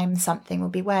sometimes something will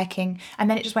be working and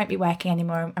then it just won't be working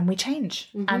anymore, and we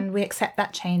change and we accept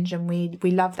that change, and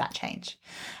we love that change.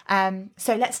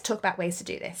 So let's talk about ways to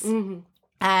do this.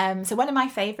 So one of my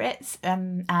favorites,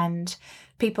 and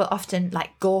people often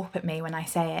gawp at me when I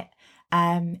say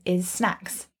it, is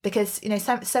snacks, because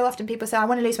so often people say, I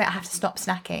want to lose weight, I have to stop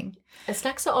snacking. And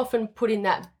snacks are often put in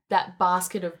that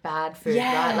basket of bad food,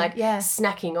 right?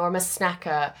 Snacking, or I'm a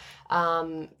snacker.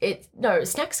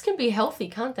 Snacks can be healthy,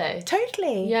 can't they?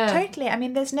 Totally. I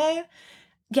mean, there's no.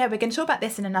 Yeah, we're going to talk about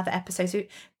this in another episode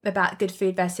about good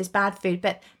food versus bad food,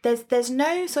 but there's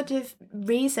no sort of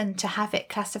reason to have it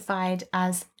classified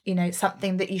as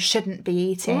something that you shouldn't be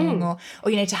eating, or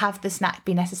to have the snack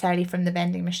be necessarily from the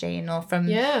vending machine, or from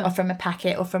a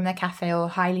packet, or from the cafe, or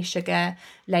highly sugar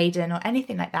laden, or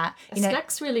anything like that. A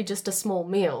snack's really just a small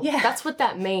meal. Yeah, that's what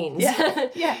that means.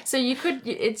 Yeah. So you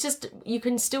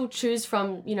can still choose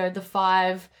from the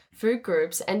 5 food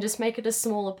groups and just make it a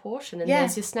smaller portion, and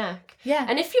there's your snack. Yeah.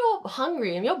 And if you're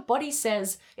hungry and your body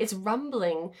says it's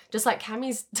rumbling, just like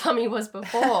Cammie's tummy was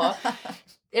before,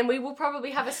 and we will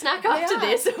probably have a snack after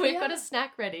this. We've got a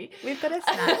snack ready. We've got a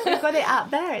snack. We've got it out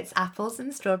there. It's apples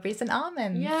and strawberries and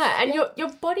almonds. Yeah, and your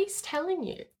body's telling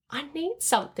you, I need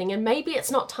something, and maybe it's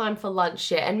not time for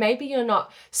lunch yet, and maybe you're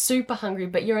not super hungry,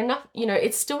 but you're enough,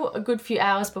 it's still a good few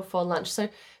hours before lunch. So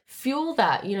fuel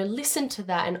that, listen to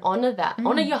that and honor that.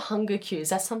 Honor your hunger cues.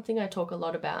 That's something I talk a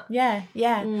lot about. Yeah.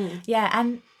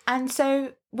 And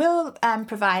so we'll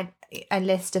provide a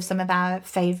list of some of our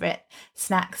favourite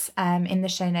snacks in the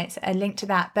show notes, a link to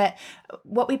that. But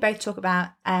what we both talk about,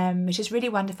 which is really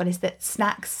wonderful, is that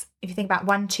snacks, if you think about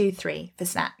 1, 2, 3 for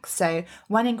snacks. So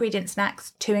 1 ingredient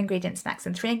snacks, 2 ingredient snacks,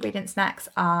 and 3 ingredient snacks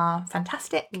are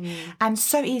fantastic and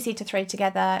so easy to throw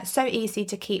together, so easy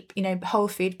to keep, whole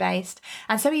food based,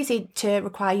 and so easy to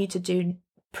require you to do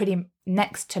pretty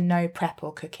next to no prep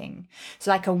or cooking.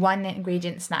 So a 1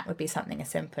 ingredient snack would be something as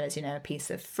simple as, a piece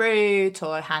of fruit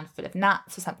or a handful of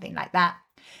nuts or something like that.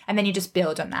 And then you just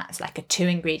build on that. So a 2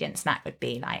 ingredient snack would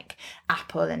be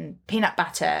apple and peanut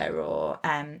butter, or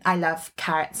I love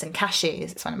carrots and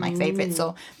cashews. It's one of my favorites.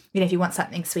 Or, if you want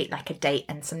something sweet, like a date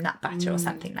and some nut butter or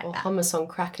something like that. Or hummus on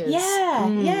crackers.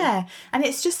 Yeah. And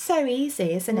it's just so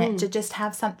easy, isn't it, to just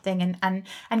have something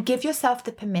and give yourself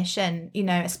the permission,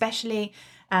 especially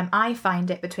I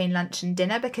find it between lunch and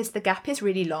dinner, because the gap is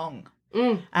really long.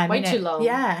 Way too long.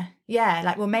 Yeah.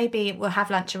 Maybe we'll have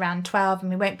lunch around 12 and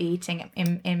we won't be eating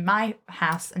in my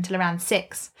house until around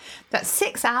 6. That's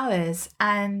 6 hours,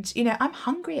 and I'm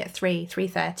hungry at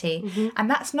 3:30, and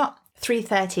that's not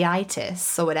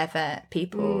 3:30itis or whatever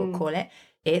people call it.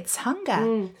 It's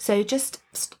hunger. So just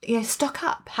stock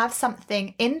up, have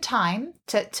something in time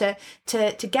to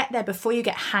get there before you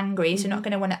get hangry, so you're not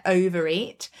going to want to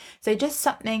overeat. So just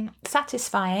something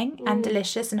satisfying and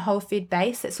delicious and whole food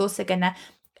based that's also going to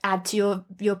add to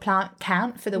your plant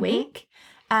count for the week,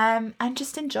 and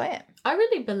just enjoy it. I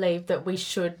really believe that we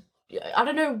should, I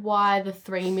don't know why the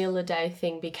 3 meal a day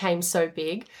thing became so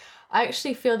big. I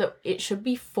actually feel that it should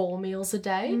be 4 meals a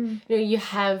day. You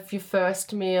have your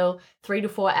first meal, 3 to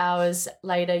 4 hours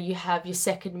later, you have your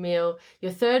second meal.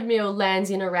 Your third meal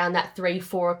lands in around that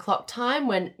 3-4 o'clock time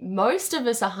when most of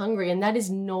us are hungry, and that is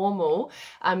normal.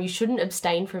 You shouldn't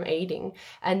abstain from eating.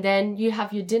 And then you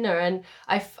have your dinner. And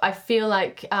I feel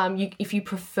like if you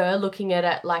prefer looking at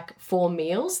it like 4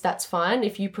 meals, that's fine.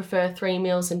 If you prefer 3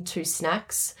 meals and 2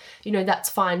 snacks, that's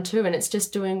fine too. And it's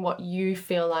just doing what you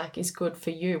feel like is good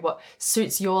for you, what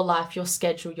suits your life, your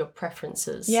schedule, your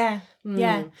preferences. Yeah.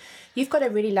 Yeah. You've got a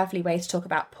really lovely way to talk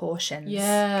about portions.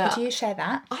 Yeah. Could you share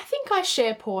that? I think I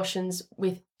share portions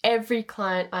with every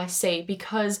client I see,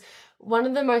 because one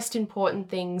of the most important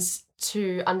things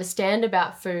to understand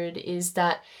about food is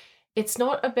that it's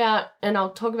not about, and I'll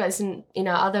talk about this in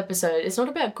our other episode, it's not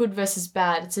about good versus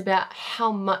bad. It's about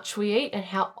how much we eat and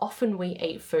how often we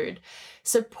eat food.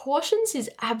 So portions is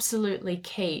absolutely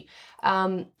key.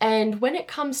 And when it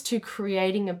comes to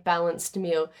creating a balanced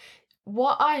meal,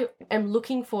 what I am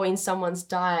looking for in someone's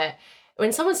diet,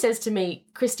 when someone says to me,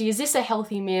 Christy, is this a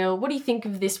healthy meal? What do you think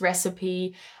of this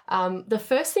recipe? The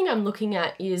first thing I'm looking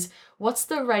at is what's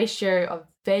the ratio of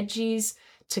veggies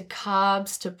to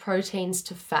carbs to proteins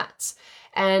to fats.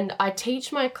 And I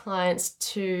teach my clients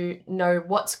to know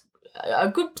what's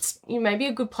maybe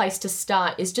a good place to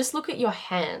start is just look at your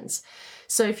hands.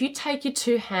 So if you take your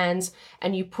 2 hands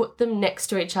and you put them next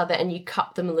to each other and you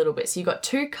cup them a little bit, so you've got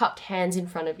 2 cupped hands in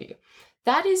front of you,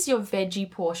 that is your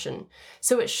veggie portion.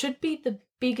 So it should be the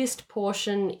biggest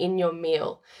portion in your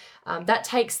meal. That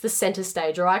takes the center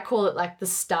stage, or I call it like the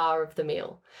star of the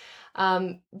meal.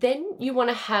 Then you want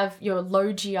to have your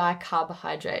low GI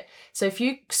carbohydrate. So if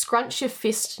you scrunch your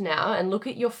fist now and look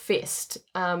at your fist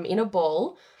in a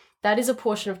ball, that is a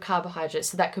portion of carbohydrate.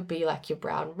 So that could be like your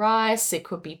brown rice, it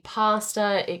could be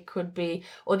pasta, it could be,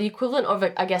 or the equivalent of,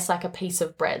 like a piece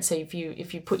of bread. So if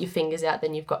you put your fingers out,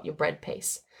 then you've got your bread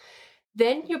piece.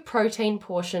 Then your protein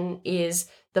portion is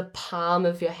the palm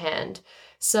of your hand.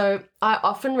 So I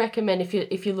often recommend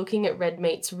if you're looking at red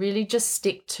meats, really just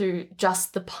stick to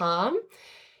just the palm.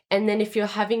 And then if you're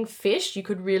having fish, you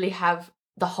could really have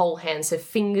the whole hand, so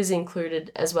fingers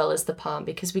included as well as the palm,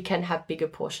 because we can have bigger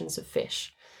portions of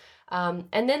fish. And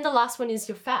then the last one is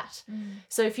your fat.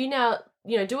 So if you now,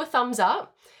 do a thumbs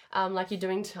up, like I'm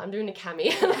doing to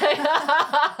Cami.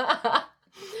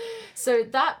 So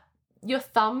that, your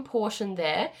thumb portion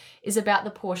there is about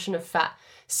the portion of fat.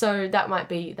 So that might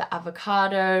be the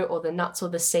avocado or the nuts or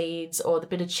the seeds or the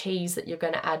bit of cheese that you're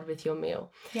going to add with your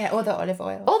meal. Yeah, or the olive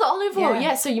oil. Or the olive oil,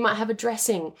 yeah. So you might have a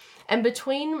dressing. And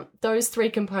between those 3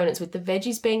 components, with the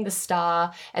veggies being the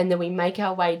star, and then we make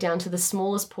our way down to the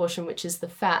smallest portion, which is the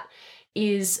fat,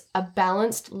 is a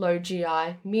balanced low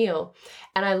GI meal.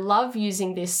 And I love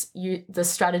using the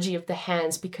strategy of the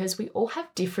hands, because we all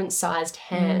have different sized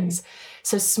hands.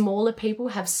 So smaller people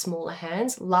have smaller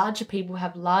hands, larger people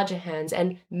have larger hands,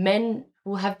 and men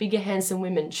will have bigger hands than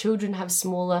women. Children have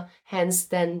smaller hands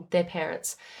than their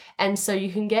parents. And so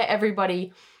you can get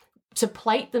everybody to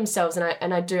plate themselves.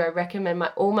 And I recommend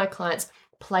all my clients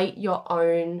plate your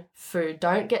own food.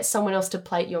 Don't get someone else to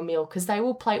plate your meal, because they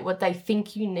will plate what they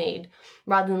think you need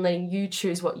rather than letting you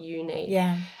choose what you need.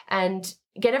 Yeah. And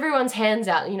get everyone's hands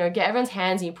out, get everyone's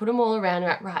hands and you put them all around,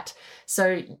 right?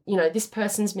 So, this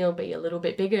person's meal be a little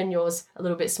bit bigger and yours a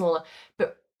little bit smaller,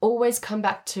 but always come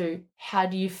back to how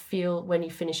do you feel when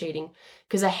you finish eating?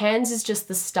 Because the hands is just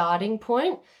the starting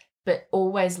point, but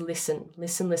always listen.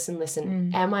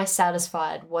 Am I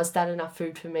satisfied? Was that enough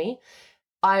food for me?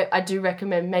 I do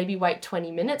recommend maybe wait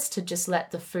 20 minutes to just let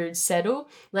the food settle.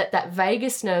 Let that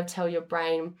vagus nerve tell your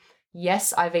brain,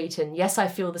 yes, I've eaten. Yes, I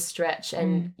feel the stretch.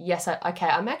 And yes,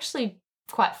 I'm actually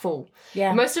quite full.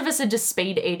 Yeah. Most of us are just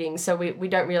speed eating, so we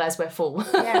don't realize we're full.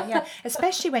 Yeah.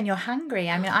 Especially when you're hungry.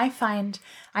 I mean, I find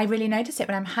I really notice it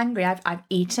when I'm hungry. I've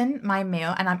eaten my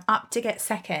meal and I'm up to get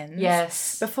seconds.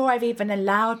 Yes. Before I've even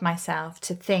allowed myself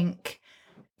to think,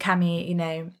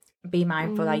 Cami, be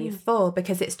mindful, are you full?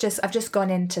 Because I've just gone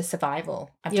into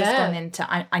survival. I've just gone into,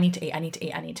 I need to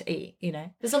eat.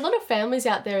 There's a lot of families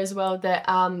out there as well that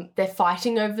they're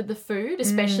fighting over the food,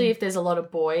 especially if there's a lot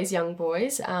of young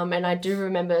boys. And I do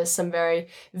remember some very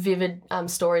vivid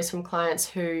stories from clients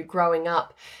who, growing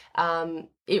up,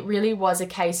 it really was a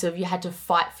case of you had to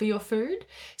fight for your food.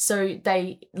 So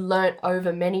they learnt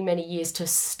over many, many years to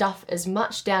stuff as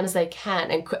much down as they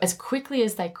can and as quickly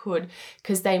as they could,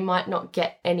 because they might not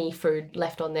get any food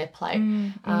left on their plate.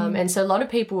 And so a lot of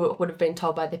people would have been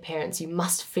told by their parents, you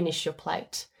must finish your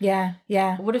plate. Yeah.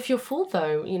 What if you're full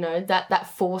though? That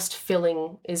forced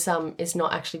filling is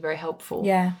not actually very helpful.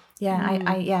 Yeah.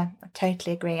 I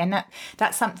totally agree. And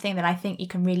that's something that I think you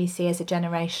can really see as a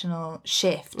generational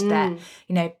shift, that,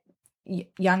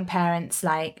 young parents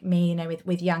like me,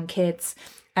 with young kids,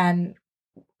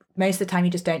 most of the time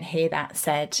you just don't hear that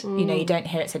said. You know, you don't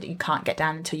hear it said that you can't get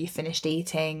down until you've finished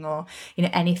eating, or, you know,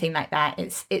 anything like that.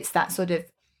 It's that sort of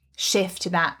shift to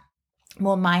that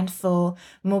more mindful,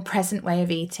 more present way of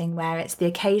eating, where it's the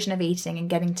occasion of eating and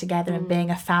getting together and being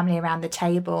a family around the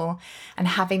table and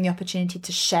having the opportunity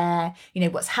to share, you know,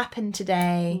 what's happened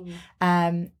today.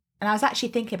 And I was actually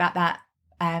thinking about that.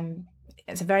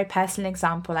 It's a very personal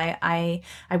example. I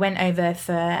went over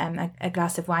for a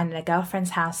glass of wine at a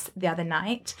girlfriend's house the other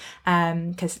night,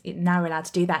 because now we're allowed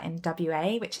to do that in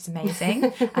WA, which is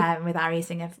amazing, with our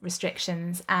easing of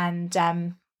restrictions. And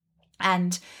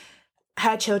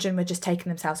her children were just taking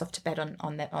themselves off to bed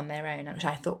on their own, which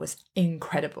I thought was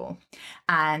incredible.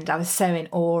 And I was so in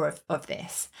awe of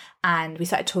this. And we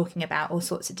started talking about all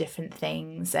sorts of different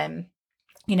things.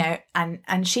 You know,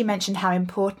 and she mentioned how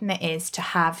important it is to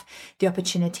have the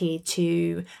opportunity to,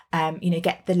 you know,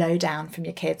 get the lowdown from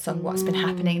your kids on what's been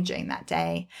happening during that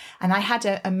day. And I had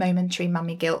a momentary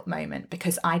mummy guilt moment,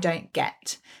 because I don't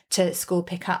get to school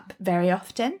pick up very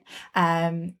often.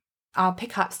 I'll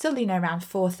pick up still, you know, around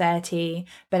 4:30,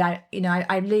 but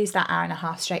I lose that hour and a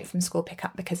half straight from school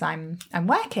pickup because I'm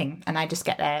working, and I just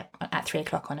get there at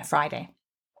 3:00 on a Friday.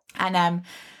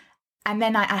 And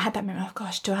then I had that moment, oh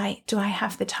gosh, do I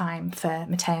have the time for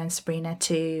Matteo and Sabrina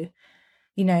to,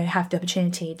 you know, have the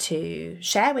opportunity to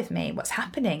share with me what's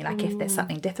happening, like if there's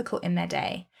something difficult in their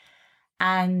day.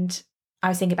 And I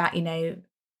was thinking about, you know,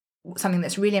 something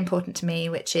that's really important to me,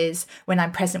 which is when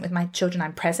I'm present with my children,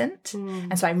 I'm present.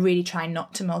 And so I really try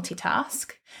not to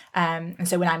multitask. And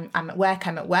so when I'm at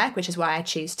work, which is why I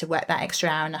choose to work that extra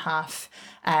hour and a half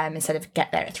instead of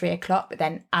get there at 3:00. But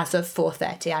then as of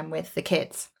 4:30, I'm with the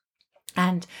kids.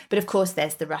 But of course,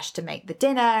 there's the rush to make the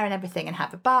dinner and everything and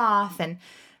have a bath.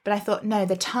 But I thought, no,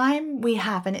 the time we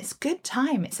have, and it's good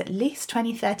time, it's at least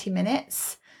 20-30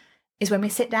 minutes, is when we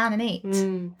sit down and eat.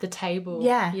 The table.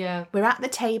 Yeah. We're at the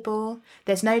table.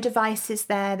 There's no devices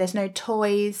there. There's no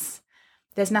toys.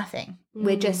 There's nothing.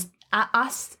 We're just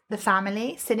us, the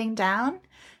family, sitting down,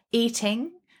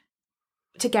 eating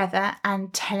together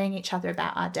and telling each other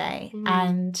about our day.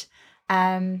 And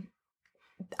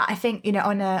I think, you know,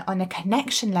 on a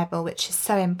connection level, which is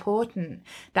so important,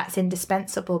 that's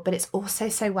indispensable, but it's also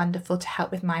so wonderful to help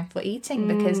with mindful eating,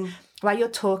 because while you're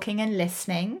talking and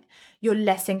listening, you're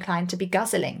less inclined to be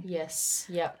guzzling. Yes.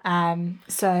 Yep.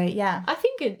 So yeah, I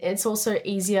think it's also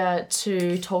easier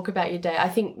to talk about your day. I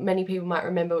think many people might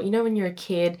remember, you know, when you're a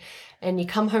kid and you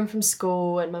come home from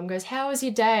school and mum goes, "How was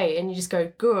your day?" And you just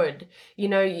go, "Good." You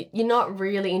know, you're not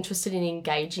really interested in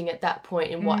engaging at that point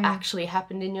in what actually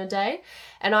happened in your day.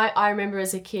 And I remember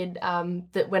as a kid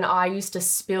that when I used to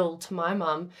spill to my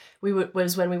mum,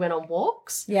 was when we went on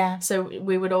walks. Yeah. So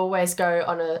we would always go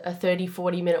on a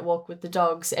 30-40 minute walk with the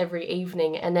dogs every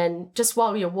evening. And then just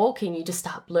while you're walking, you just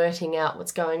start blurting out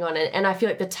what's going on. And I feel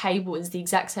like the table is the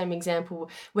exact same example.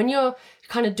 When you're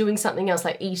kind of doing something else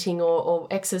like eating or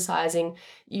exercising,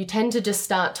 you tend to just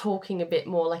start talking a bit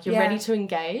more, like you're ready to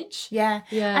engage. Yeah.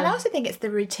 And I also think it's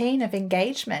the routine of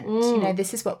engagement. You know,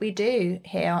 this is what we do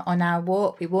here on our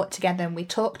walk. We walk together and we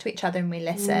talk to each other and we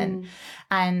listen.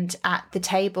 And at the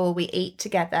table, we eat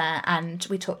together and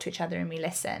we talk to each other and we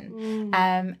listen.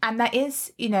 And that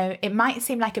is, you know, it might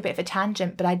seem like a bit of a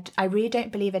tangent, but I really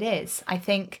don't believe it is. I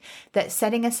think that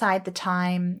setting aside the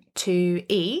time to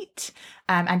eat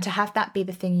and to have that be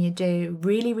the thing you do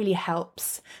really, really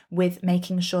helps with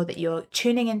making sure that you're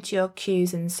tuning into your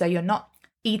cues. And so you're not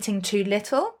eating too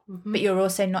little, but you're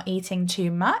also not eating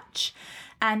too much.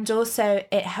 And also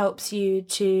it helps you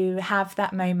to have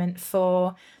that moment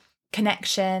for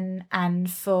connection and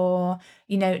for,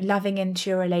 you know, loving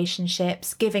into your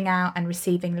relationships, giving out and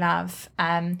receiving love,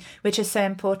 which is so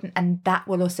important. And that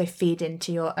will also feed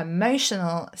into your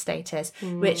emotional status,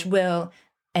 which will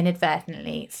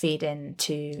inadvertently feed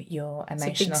into your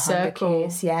emotional hunger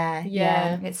cues. Yeah.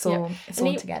 It's all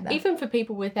together. Even for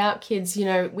people without kids, you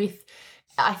know,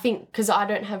 I think, because I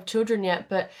don't have children yet,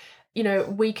 but you know,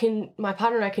 my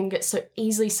partner and I can get so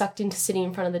easily sucked into sitting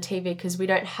in front of the TV because we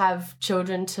don't have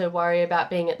children to worry about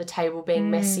being at the table, being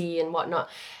messy and whatnot.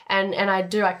 And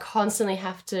I constantly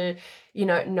have to, you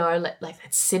know,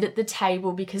 let's sit at the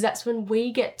table, because that's when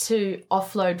we get to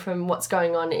offload from what's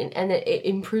going on, and it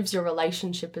improves your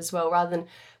relationship as well, rather than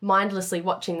mindlessly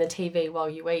watching the TV while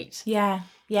you eat. Yeah.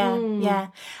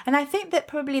 And I think that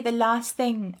probably the last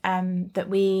thing that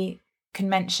we can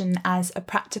mention as a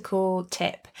practical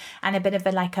tip and a bit of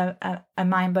a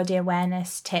mind-body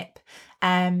awareness tip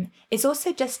is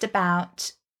also just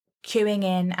about cueing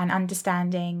in and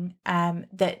understanding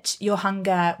that your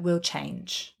hunger will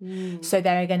change. So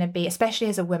there are going to be, especially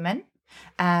as a woman,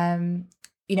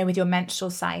 with your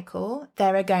menstrual cycle,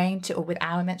 there are going to, or with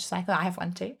our menstrual cycle, I have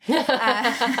one too,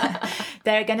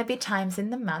 there are going to be times in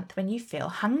the month when you feel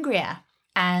hungrier.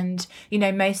 And,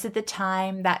 most of the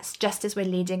time that's just as we're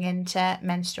leading into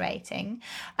menstruating,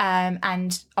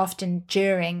 and often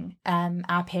during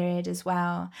our period as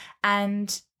well.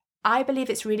 And I believe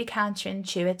it's really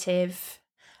counterintuitive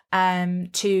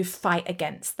to fight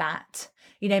against that.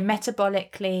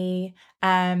 Metabolically,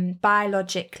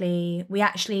 biologically, we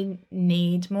actually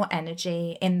need more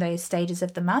energy in those stages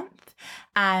of the month,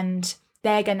 and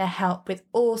they're going to help with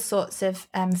all sorts of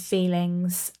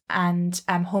feelings and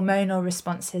hormonal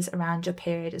responses around your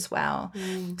period as well.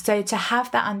 So to have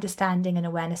that understanding and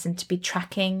awareness, and to be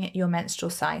tracking your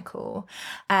menstrual cycle,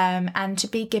 and to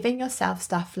be giving yourself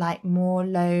stuff like more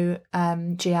low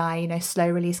GI, slow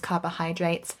release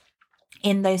carbohydrates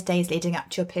in those days leading up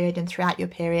to your period and throughout your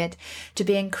period, to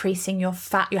be increasing your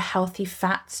healthy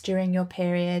fats during your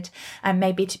period, and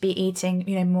maybe to be eating,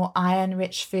 more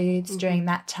iron-rich foods during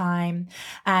that time.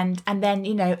 And then,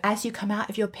 as you come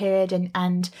out of your period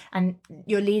and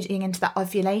you're leading into that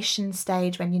ovulation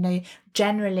stage when,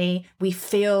 generally we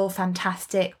feel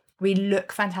fantastic, we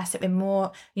look fantastic, we're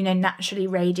more, naturally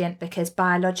radiant because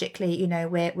biologically,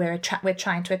 we're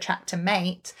trying to attract a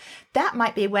mate. That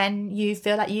might be when you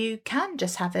feel like you can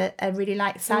just have a really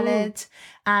light salad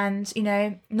and,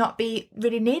 not be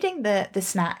really needing the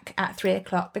snack at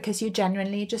 3:00 because you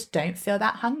genuinely just don't feel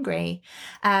that hungry.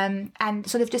 And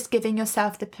sort of just giving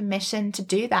yourself the permission to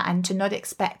do that, and to not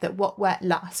expect that what worked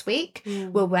last week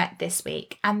will work this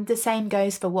week. And the same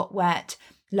goes for what worked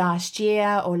last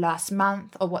year or last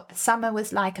month, or what the summer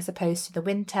was like as opposed to the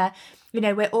winter.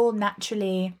 We're all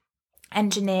naturally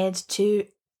engineered to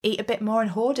eat a bit more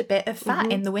and hoard a bit of fat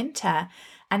in the winter,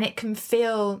 and it can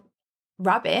feel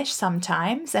rubbish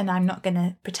sometimes, and I'm not going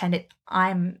to pretend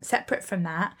I'm separate from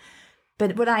that.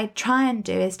 But what I try and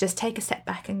do is just take a step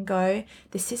back and go,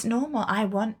 this is normal. I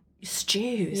want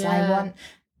stews. I want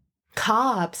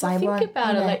carbs. Think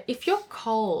about it. Like, if you're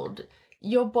cold,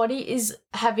 your body is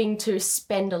having to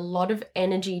spend a lot of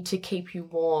energy to keep you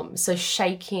warm. So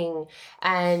shaking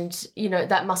and,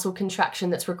 that muscle contraction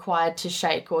that's required to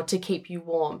shake or to keep you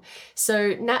warm.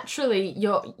 So naturally,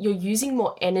 you're using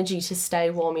more energy to stay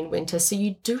warm in winter. So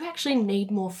you do actually need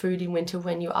more food in winter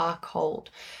when you are cold.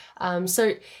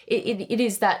 So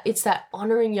it's that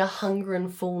honoring your hunger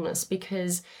and fullness,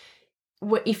 because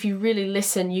if you really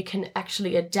listen, you can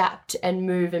actually adapt and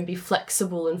move and be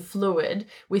flexible and fluid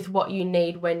with what you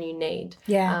need when you need.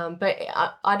 Yeah. But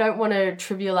I don't want to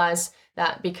trivialize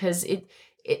that, because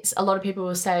it's a lot of people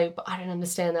will say, but I don't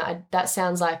understand that. That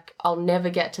sounds like I'll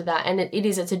never get to that. And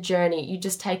it's a journey. You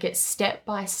just take it step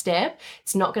by step.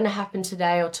 It's not going to happen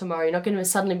today or tomorrow. You're not going to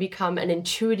suddenly become an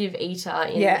intuitive eater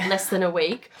in less than a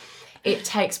week. It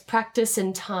takes practice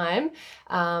and time,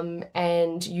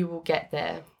 and you will get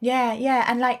there. Yeah.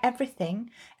 And like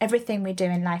everything we do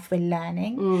in life, we're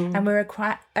learning and we're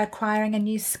acquiring a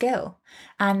new skill.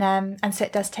 And so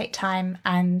it does take time,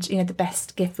 and, the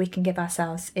best gift we can give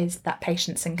ourselves is that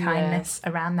patience and kindness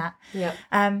around that. Yeah.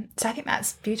 So I think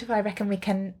that's beautiful. I reckon we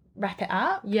can wrap it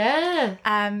up. Yeah.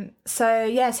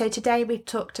 So today we've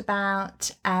talked about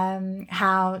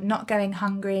how not going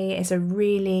hungry is a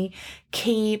really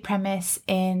key premise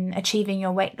in achieving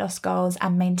your weight loss goals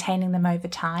and maintaining them over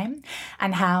time,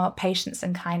 and how patience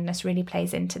and kindness really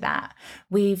plays into that.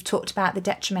 We've talked about the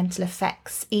detrimental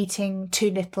effects eating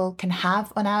too little can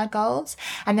have on our goals,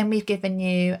 and then we've given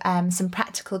you some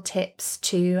practical tips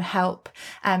to help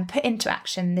put into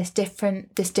action this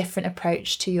different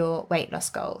approach to your weight loss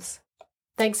goals.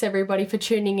 Thanks everybody for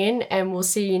tuning in, and we'll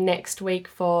see you next week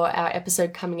for our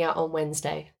episode coming out on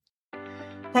Wednesday.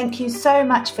 Thank you so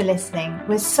much for listening.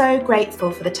 We're so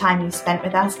grateful for the time you've spent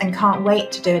with us and can't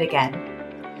wait to do it again.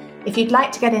 If you'd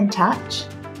like to get in touch,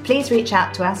 please reach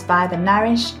out to us via the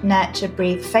Nourish, Nurture,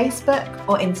 Breathe Facebook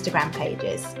or Instagram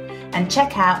pages, and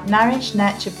check out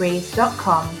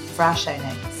nourishnurturebreathe.com for our show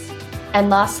notes. And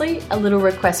lastly, a little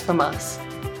request from us.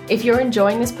 If you're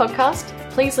enjoying this podcast,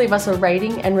 please leave us a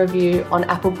rating and review on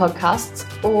Apple Podcasts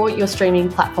or your streaming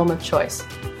platform of choice.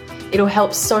 It'll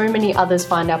help so many others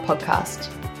find our podcast.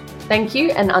 Thank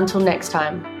you, and until next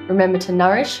time, remember to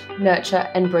nourish, nurture,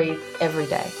 and breathe every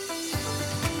day.